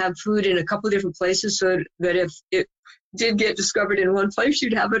food in a couple of different places, so that if it did get discovered in one place,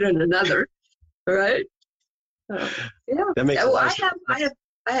 you'd have it in another. All right? Yeah. That makes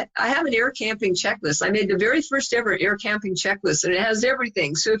I have an air camping checklist. I made the very first ever air camping checklist, and it has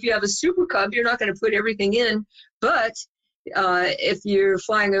everything. So if you have a Super Cub, you're not going to put everything in, but if you're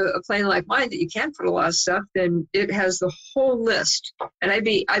flying a plane like mine that you can put a lot of stuff, then it has the whole list. And I'd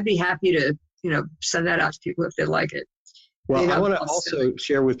be happy to send that out to people if they like it. Well, I want to also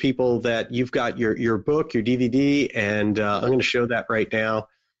share with people that you've got your book, your DVD, and I'm going to show that right now.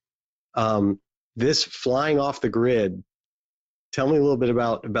 This Flying Off the Grid. Tell me a little bit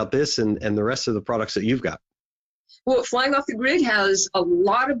about this and the rest of the products that you've got. Well, Flying Off the Grid has a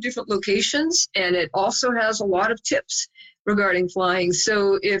lot of different locations, and it also has a lot of tips regarding flying.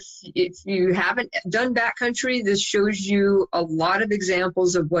 So if you haven't done backcountry, this shows you a lot of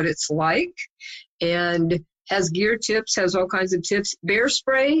examples of what it's like, and has gear tips, has all kinds of tips. Bear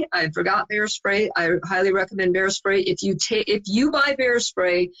spray, I forgot bear spray. I highly recommend bear spray. If you buy bear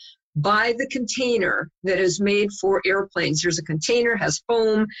spray, buy the container that is made for airplanes. There's a container, has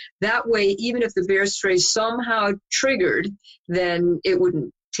foam. That way, even if the bear spray somehow triggered, then it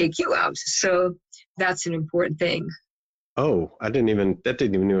wouldn't take you out. So that's an important thing. Oh, that didn't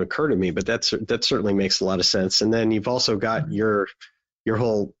even occur to me, but that certainly makes a lot of sense. And then you've also got your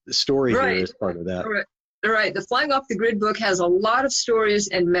whole story here as part of that. Right. The Flying Off the Grid book has a lot of stories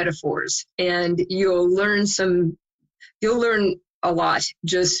and metaphors, and you'll learn a lot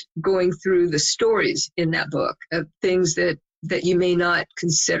just going through the stories in that book of things that you may not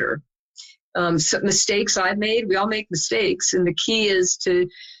consider. Some mistakes I've made, we all make mistakes, and the key is to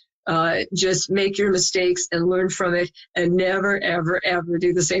just make your mistakes and learn from it, and never, ever, ever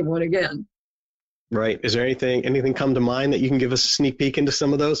do the same one again. Right. Is there anything come to mind that you can give us a sneak peek into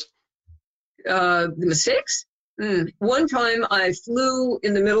some of those? The mistakes? One time I flew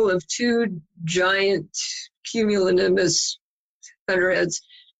in the middle of two giant cumulonimbus thunderheads,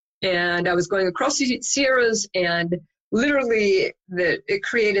 and I was going across the Sierras, and literally it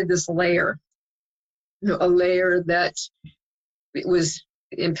created this layer, a layer that was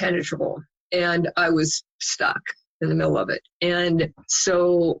impenetrable, and I was stuck in the middle of it. And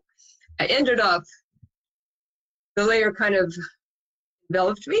so I ended up, the layer kind of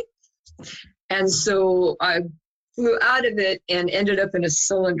enveloped me, and so I flew out of it and ended up in a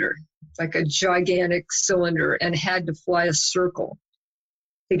cylinder, like a gigantic cylinder, and had to fly a circle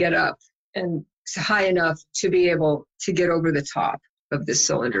to get up, and high enough to be able to get over the top of the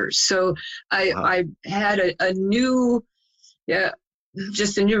cylinder. So I had a new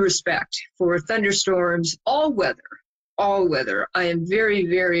respect for thunderstorms, all weather. I am very,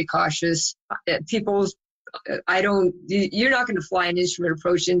 very cautious. You're not going to fly an instrument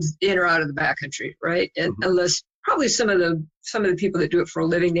approach in or out of the backcountry, right? And unless probably some of the people that do it for a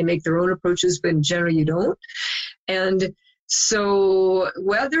living, they make their own approaches, but in general you don't. And so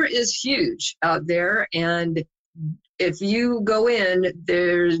weather is huge out there, and if you go in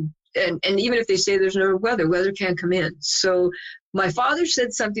there, and even if they say there's no weather can come in. So my father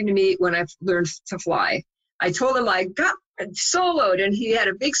said something to me when I learned to fly. I told him I got soloed, and he had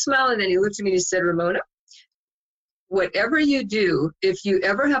a big smile, and then he looked at me and he said, Ramona, whatever you do, if you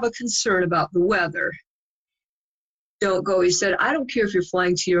ever have a concern about the weather, don't go. He said, I don't care if you're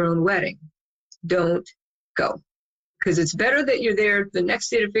flying to your own wedding. Don't go. Because it's better that you're there the next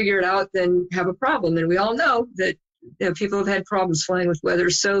day to figure it out than have a problem. And we all know that people have had problems flying with weather.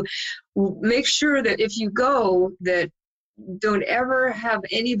 So make sure that if you go, that don't ever have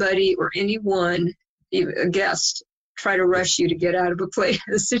anybody or anyone, even a guest, try to rush you to get out of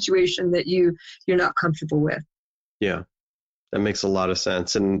a situation that you're not comfortable with. Yeah, that makes a lot of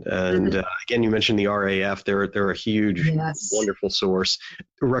sense. And again, you mentioned the RAF. They're a huge, wonderful source.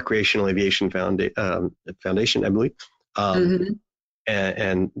 Recreational Aviation Foundation, I believe.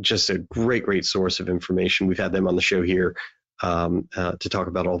 And just a great source of information. We've had them on the show here to talk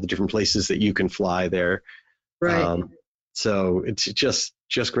about all the different places that you can fly there. Right. So it's just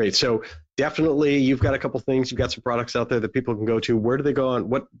great. So definitely you've got a couple things. You've got some products out there that people can go to. Where do they go on?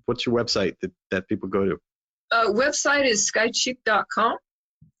 What's your website that people go to? Website is Skychick.com.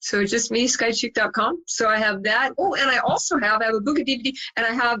 So just me, Skychick.com. So I have that. Oh, and I also have a book of DVD, and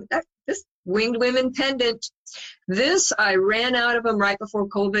I have this Winged Women pendant. This, I ran out of them right before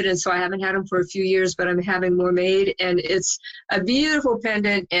COVID, and so I haven't had them for a few years, but I'm having more made, and it's a beautiful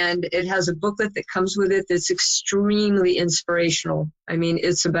pendant, and it has a booklet that comes with it that's extremely inspirational. I mean,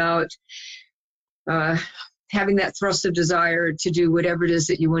 it's about having that thrust of desire to do whatever it is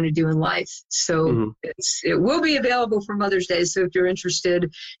that you want to do in life. So it will be available for Mother's Day. So if you're interested,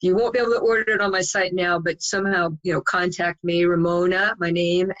 you won't be able to order it on my site now, but somehow, contact me, Ramona, my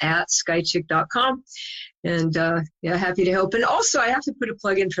name, at skychick.com. And happy to help. And also, I have to put a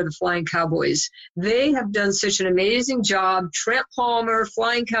plug in for the Flying Cowboys. They have done such an amazing job. Trent Palmer,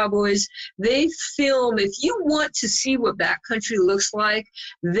 Flying Cowboys, they film. If you want to see what Backcountry looks like,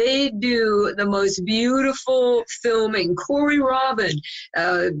 they do the most beautiful filming. Corey Robin,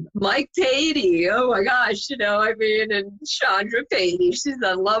 Mike Patey, oh my gosh, and Chandra Patey.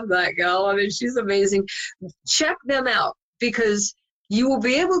 I love that girl. I mean, she's amazing. Check them out, because you will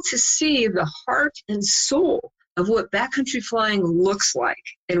be able to see the heart and soul of what backcountry flying looks like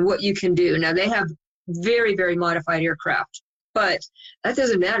and what you can do. Now, they have very, very modified aircraft, but that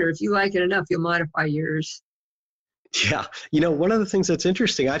doesn't matter. If you like it enough, you'll modify yours. Yeah. One of the things that's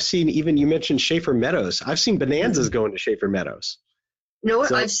interesting, I've seen, even you mentioned Schaefer Meadows. I've seen Bonanzas going to Schaefer Meadows. No,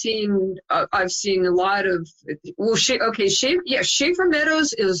 so, I've seen a lot of, Schaefer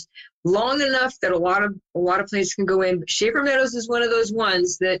Meadows is long enough that a lot of places can go in. But Schaefer Meadows is one of those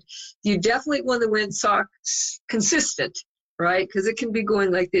ones that you definitely want the windsock consistent, right? Because it can be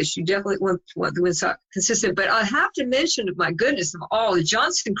going like this. You definitely want the windsock consistent. But I have to mention, my goodness, of all,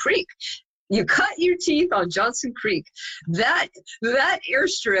 Johnson Creek. You cut your teeth on Johnson Creek. That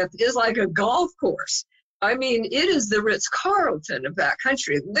airstrip is like a golf course. I mean, it is the Ritz-Carlton of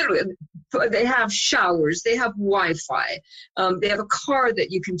backcountry. Literally, they have showers, they have Wi-Fi, they have a car that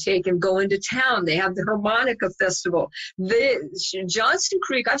you can take and go into town. They have the Harmonica Festival. Johnson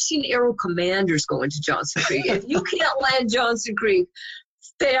Creek, I've seen Aero Commanders go into Johnson Creek. If you can't land Johnson Creek,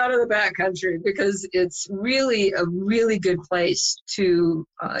 stay out of the backcountry, because it's really a really good place to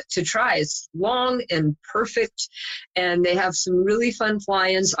try. It's long and perfect, and they have some really fun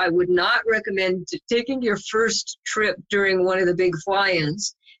fly-ins. I would not recommend taking your first trip during one of the big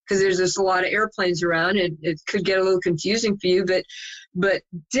fly-ins, because there's just a lot of airplanes around, and it could get a little confusing for you. But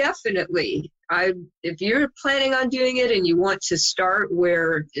definitely, if you're planning on doing it and you want to start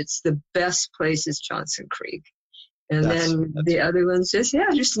where it's the best place, is Johnson Creek. And then the other ones,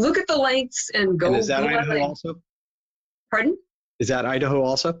 just look at the lengths and go. And is that Idaho also? Pardon? Is that Idaho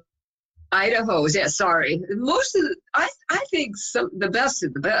also? Idaho, yeah, sorry. Most of I think the best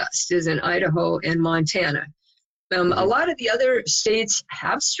of the best is in Idaho and Montana. A lot of the other states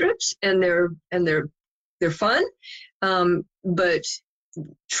have strips, and they're fun. But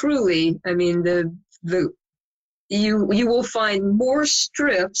truly, I mean, you will find more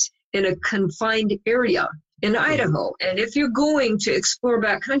strips in a confined area in Idaho. And if you're going to explore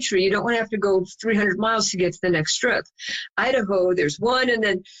backcountry, you don't want to have to go 300 miles to get to the next strip. Idaho, there's one, and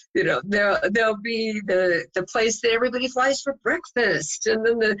then there'll be the place that everybody flies for breakfast, and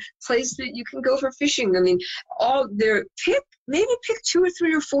then the place that you can go for fishing. I mean, pick 2 or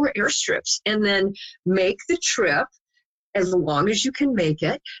 3 or 4 airstrips, and then make the trip as long as you can make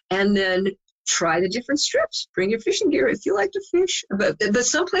it, and then try the different strips. Bring your fishing gear if you like to fish. But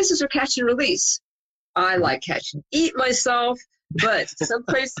some places are catch and release. I like catch and eat myself, but some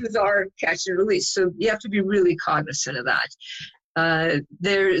places are catch and release. So you have to be really cognizant of that.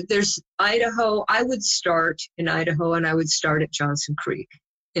 There's Idaho. I would start in Idaho, and I would start at Johnson Creek.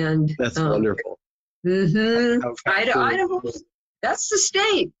 And that's wonderful. Idaho, that's the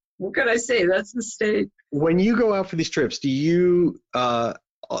state. What can I say? That's the state. When you go out for these trips, do you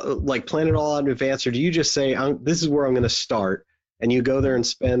like plan it all out in advance, or do you just say, this is where I'm going to start, and you go there and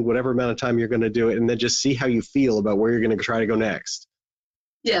spend whatever amount of time you're going to do it, and then just see how you feel about where you're going to try to go next?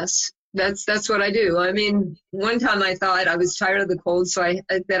 Yes, that's what I do. I mean, one time I thought I was tired of the cold, so I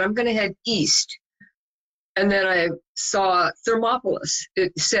said I'm going to head east. And then I saw Thermopolis.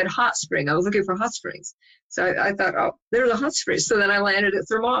 It said hot spring. I was looking for hot springs. So I thought, oh, there's a hot spring. So then I landed at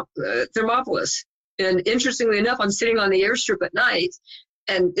Thermopolis. And interestingly enough, I'm sitting on the airstrip at night,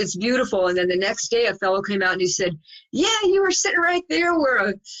 and it's beautiful. And then the next day, a fellow came out and he said, yeah, you were sitting right there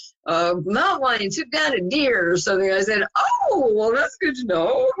where a mountain lion took down a deer or something. I said, oh, well, that's good to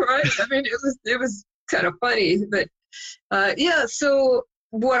know, right? I mean, it was kind of funny. But, yeah, so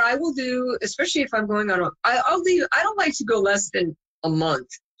what I will do, especially if I'm going on, I'll leave. I don't like to go less than a month,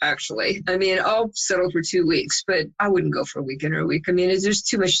 actually. I mean, I'll settle for 2 weeks, but I wouldn't go for a weekend or a week. I mean, there's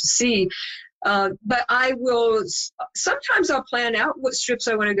too much to see. But I will, sometimes I'll plan out what strips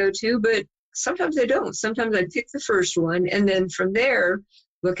I want to go to, but sometimes I don't. Sometimes I pick the first one, and then from there,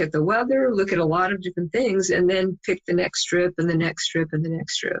 look at the weather, look at a lot of different things, and then pick the next strip and the next strip and the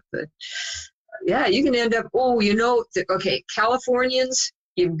next strip. But yeah, you can end up, okay, Californians,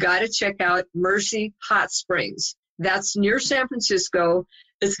 you've got to check out Mercy Hot Springs. That's near San Francisco.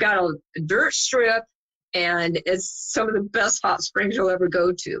 It's got a dirt strip, and it's some of the best hot springs you'll ever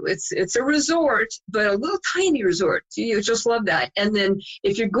go to. It's a resort, but a little tiny resort. You just love that. And then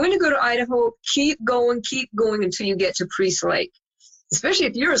if you're going to go to Idaho, keep going until you get to Priest Lake. Especially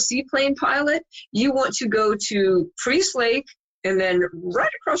if you're a seaplane pilot, you want to go to Priest Lake, and then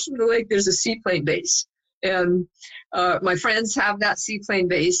right across from the lake, there's a seaplane base. And my friends have that seaplane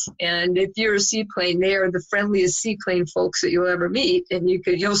base, and if you're a seaplane, they are the friendliest seaplane folks that you'll ever meet. And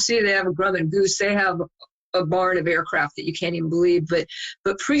you'll see they have a Grum and Goose. They have a barn of aircraft that you can't even believe.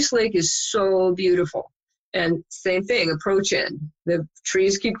 But Priest Lake is so beautiful. And same thing, approach end. The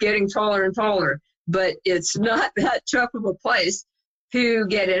trees keep getting taller and taller, but it's not that tough of a place to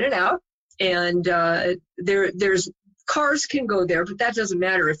get in and out. And there's cars can go there, but that doesn't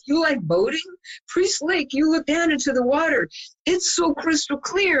matter. If you like boating, Priest Lake, you look down into the water. It's so crystal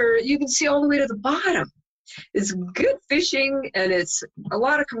clear, you can see all the way to the bottom. It's good fishing, and it's a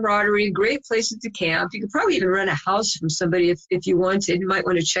lot of camaraderie, great places to camp. You could probably even rent a house from somebody if you wanted. You might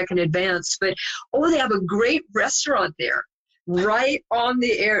want to check in advance. But, they have a great restaurant there. Right on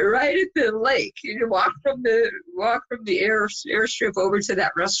the air, right at the lake. You can walk from the airstrip over to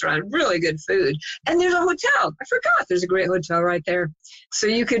that restaurant. Really good food, and there's a hotel. I forgot there's a great hotel right there. So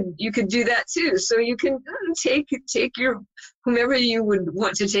you could do that too. So you can take your whomever you would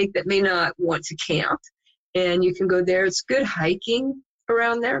want to take that may not want to camp, and you can go there. It's good hiking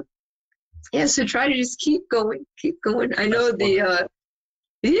around there. Yeah. So try to just keep going. I know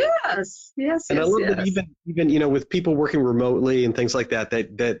Yes. And I love that even with people working remotely and things like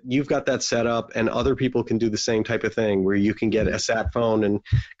that you've got that set up, and other people can do the same type of thing where you can get a sat phone and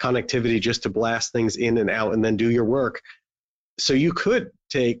connectivity just to blast things in and out and then do your work. So you could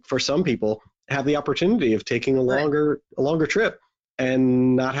for some people, have the opportunity of taking a longer trip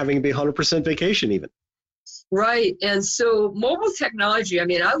and not having to be 100% vacation even. Right. And so mobile technology, I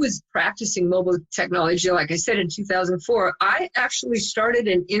mean, I was practicing mobile technology, like I said, in 2004. I actually started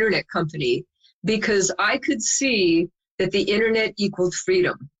an internet company because I could see that the internet equaled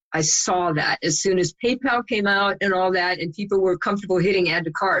freedom. I saw that as soon as PayPal came out and all that, and people were comfortable hitting add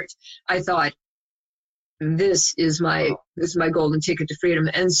to cart. I thought, this is my golden ticket to freedom.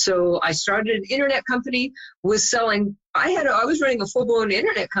 And so I started an internet company, I was running a full-blown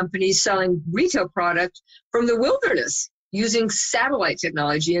internet company selling retail product from the wilderness using satellite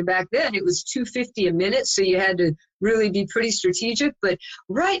technology. And back then it was $2.50 a minute, so you had to really be pretty strategic. But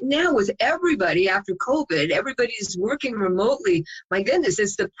right now, with everybody after COVID, everybody's working remotely. My goodness,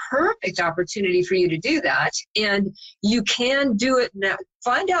 it's the perfect opportunity for you to do that. And you can do it now.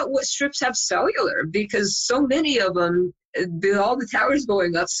 Find out what strips have cellular, because so many of them, with all the towers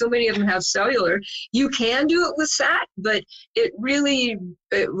going up, so many of them have cellular. You can do it with sat, but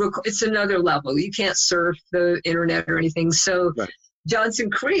it's another level. You can't surf the internet or anything. So right. Johnson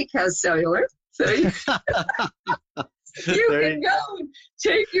Creek has cellular. So You can go and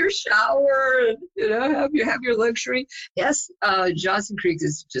take your shower and, have your luxury. Yes, Johnson Creek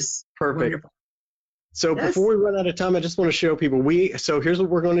is just perfect. Wonderful. So before we run out of time, I just want to show people, so here's what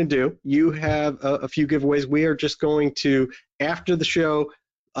we're going to do. You have a few giveaways. We are just going to, after the show,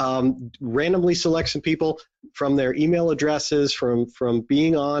 randomly select some people from their email addresses from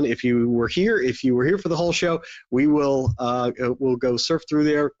being on. If you were here for the whole show, we will we'll go surf through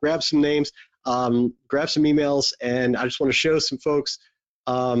there, grab some names, grab some emails, and I just want to show some folks.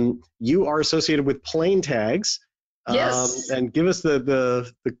 You are associated with plane tags. Yes. And give us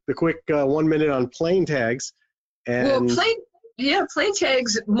the quick 1 minute on plane tags. And plane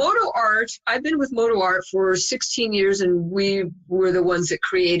tags, Moto Art. I've been with Moto Art for 16 years, and we were the ones that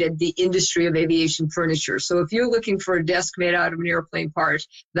created the industry of aviation furniture. So if you're looking for a desk made out of an airplane part,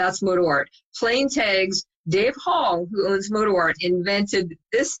 that's Moto Art. Plane tags, Dave Hall, who owns Moto Art, invented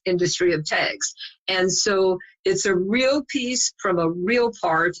this industry of tags. And so it's a real piece from a real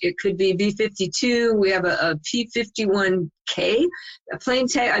part. It could be B-52. We have a P-51K, a plane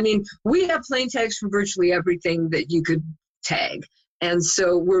tag. I mean, we have plane tags from virtually everything that you could tag. And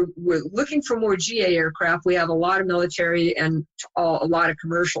so we're looking for more GA aircraft. We have a lot of military and a lot of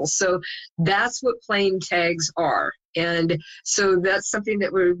commercial. So that's what plane tags are. And so that's something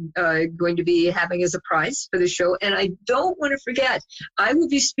that we're going to be having as a prize for the show. And I don't want to forget, I will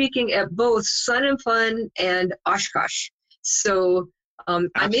be speaking at both Sun and Fun and Oshkosh. So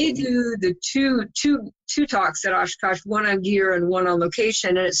I may do the two talks at Oshkosh, one on gear and one on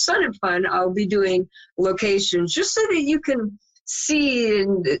location. And at Sun and Fun, I'll be doing locations just so that you can see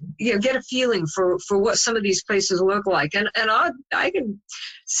and get a feeling for what some of these places look like, and I can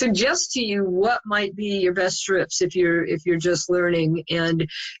suggest to you what might be your best trips if you're just learning and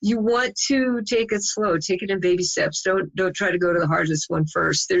you want to take it slow, take it in baby steps. Don't try to go to the hardest one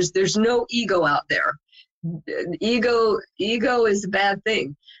first. There's no ego out there. Ego is a bad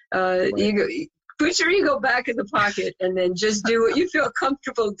thing. Right. Ego. Put your ego back in the pocket and then just do what you feel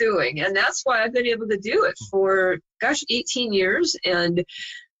comfortable doing. And that's why I've been able to do it for, 18 years. And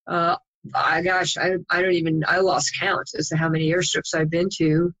I lost count as to how many airstrips I've been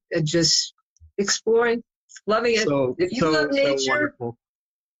to, just exploring, loving it. If you love nature. So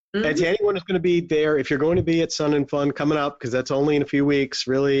and to anyone who's going to be there, if you're going to be at Sun and Fun coming up, because that's only in a few weeks,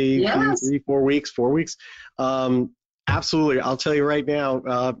 really, yes. 4 weeks. Absolutely. I'll tell you right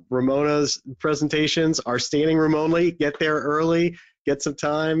now, Ramona's presentations are standing room only. Get there early, get some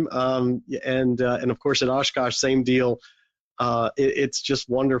time. And of course at Oshkosh, same deal. It's just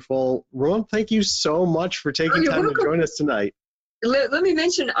wonderful. Ramona, thank you so much for taking time to join us tonight. Let me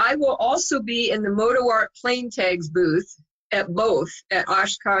mention, I will also be in the Moto Art plane tags booth at both, at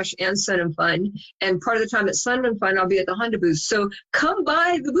Oshkosh and Sun and Fun. And part of the time at Sun and Fun, I'll be at the Honda booth. So come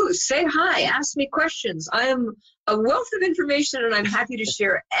by the booth, say hi, ask me questions. I am a wealth of information, and I'm happy to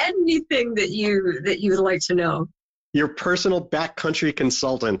share anything that you would like to know. Your personal backcountry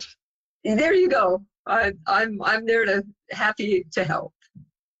consultant. There you go. I'm there happy to help.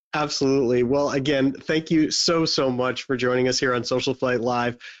 Absolutely. Well, again, thank you so much for joining us here on SocialFlight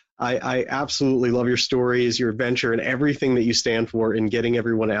Live. I absolutely love your stories, your adventure, and everything that you stand for in getting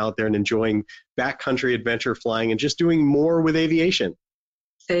everyone out there and enjoying backcountry adventure flying and just doing more with aviation.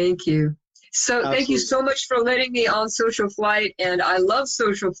 Thank you. So absolutely. Thank you so much for letting me on SocialFlight, and I love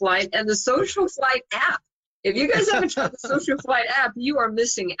SocialFlight and the SocialFlight app. If you guys haven't tried the SocialFlight app, you are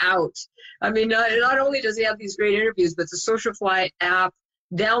missing out. I mean, not only does he have these great interviews, but the SocialFlight app,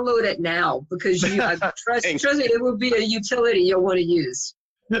 download it now because trust me, it will be a utility you'll want to use.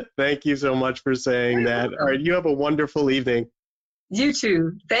 Thank you so much for saying that. All right, you have a wonderful evening. You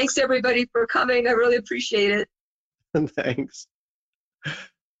too. Thanks, everybody, for coming. I really appreciate it. Thanks.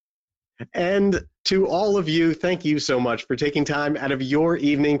 And to all of you, thank you so much for taking time out of your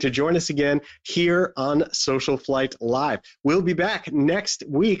evening to join us again here on SocialFlight Live. We'll be back next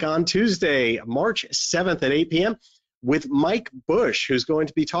week on Tuesday, March 7th at 8 p.m. with Mike Bush, who's going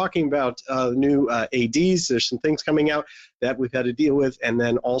to be talking about new ADs. There's some things coming out that we've had to deal with, and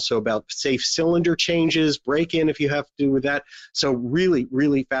then also about safe cylinder changes, break-in if you have to do with that. So really,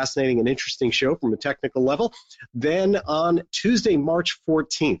 really fascinating and interesting show from a technical level. Then on Tuesday, March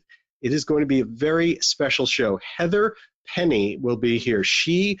 14th, it is going to be a very special show. Heather Penny will be here.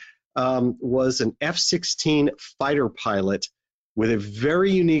 She was an F-16 fighter pilot with a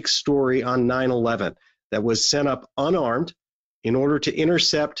very unique story on 9/11. That was sent up unarmed in order to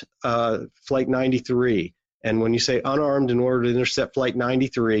intercept Flight 93. And when you say unarmed in order to intercept Flight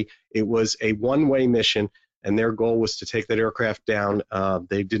 93, it was a one-way mission, and their goal was to take that aircraft down.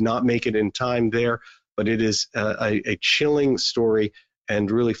 They did not make it in time there, but it is a chilling story and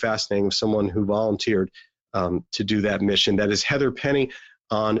really fascinating of someone who volunteered to do that mission. That is Heather Penny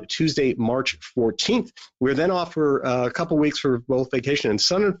on Tuesday, March 14th. We're then off for a couple weeks for both vacation and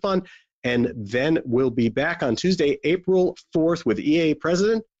sun and fun, and then we'll be back on Tuesday, April 4th with EA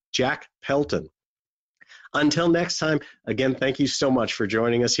President Jack Pelton. Until next time, again, thank you so much for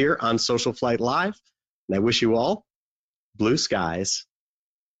joining us here on Social Flight Live, and I wish you all blue skies.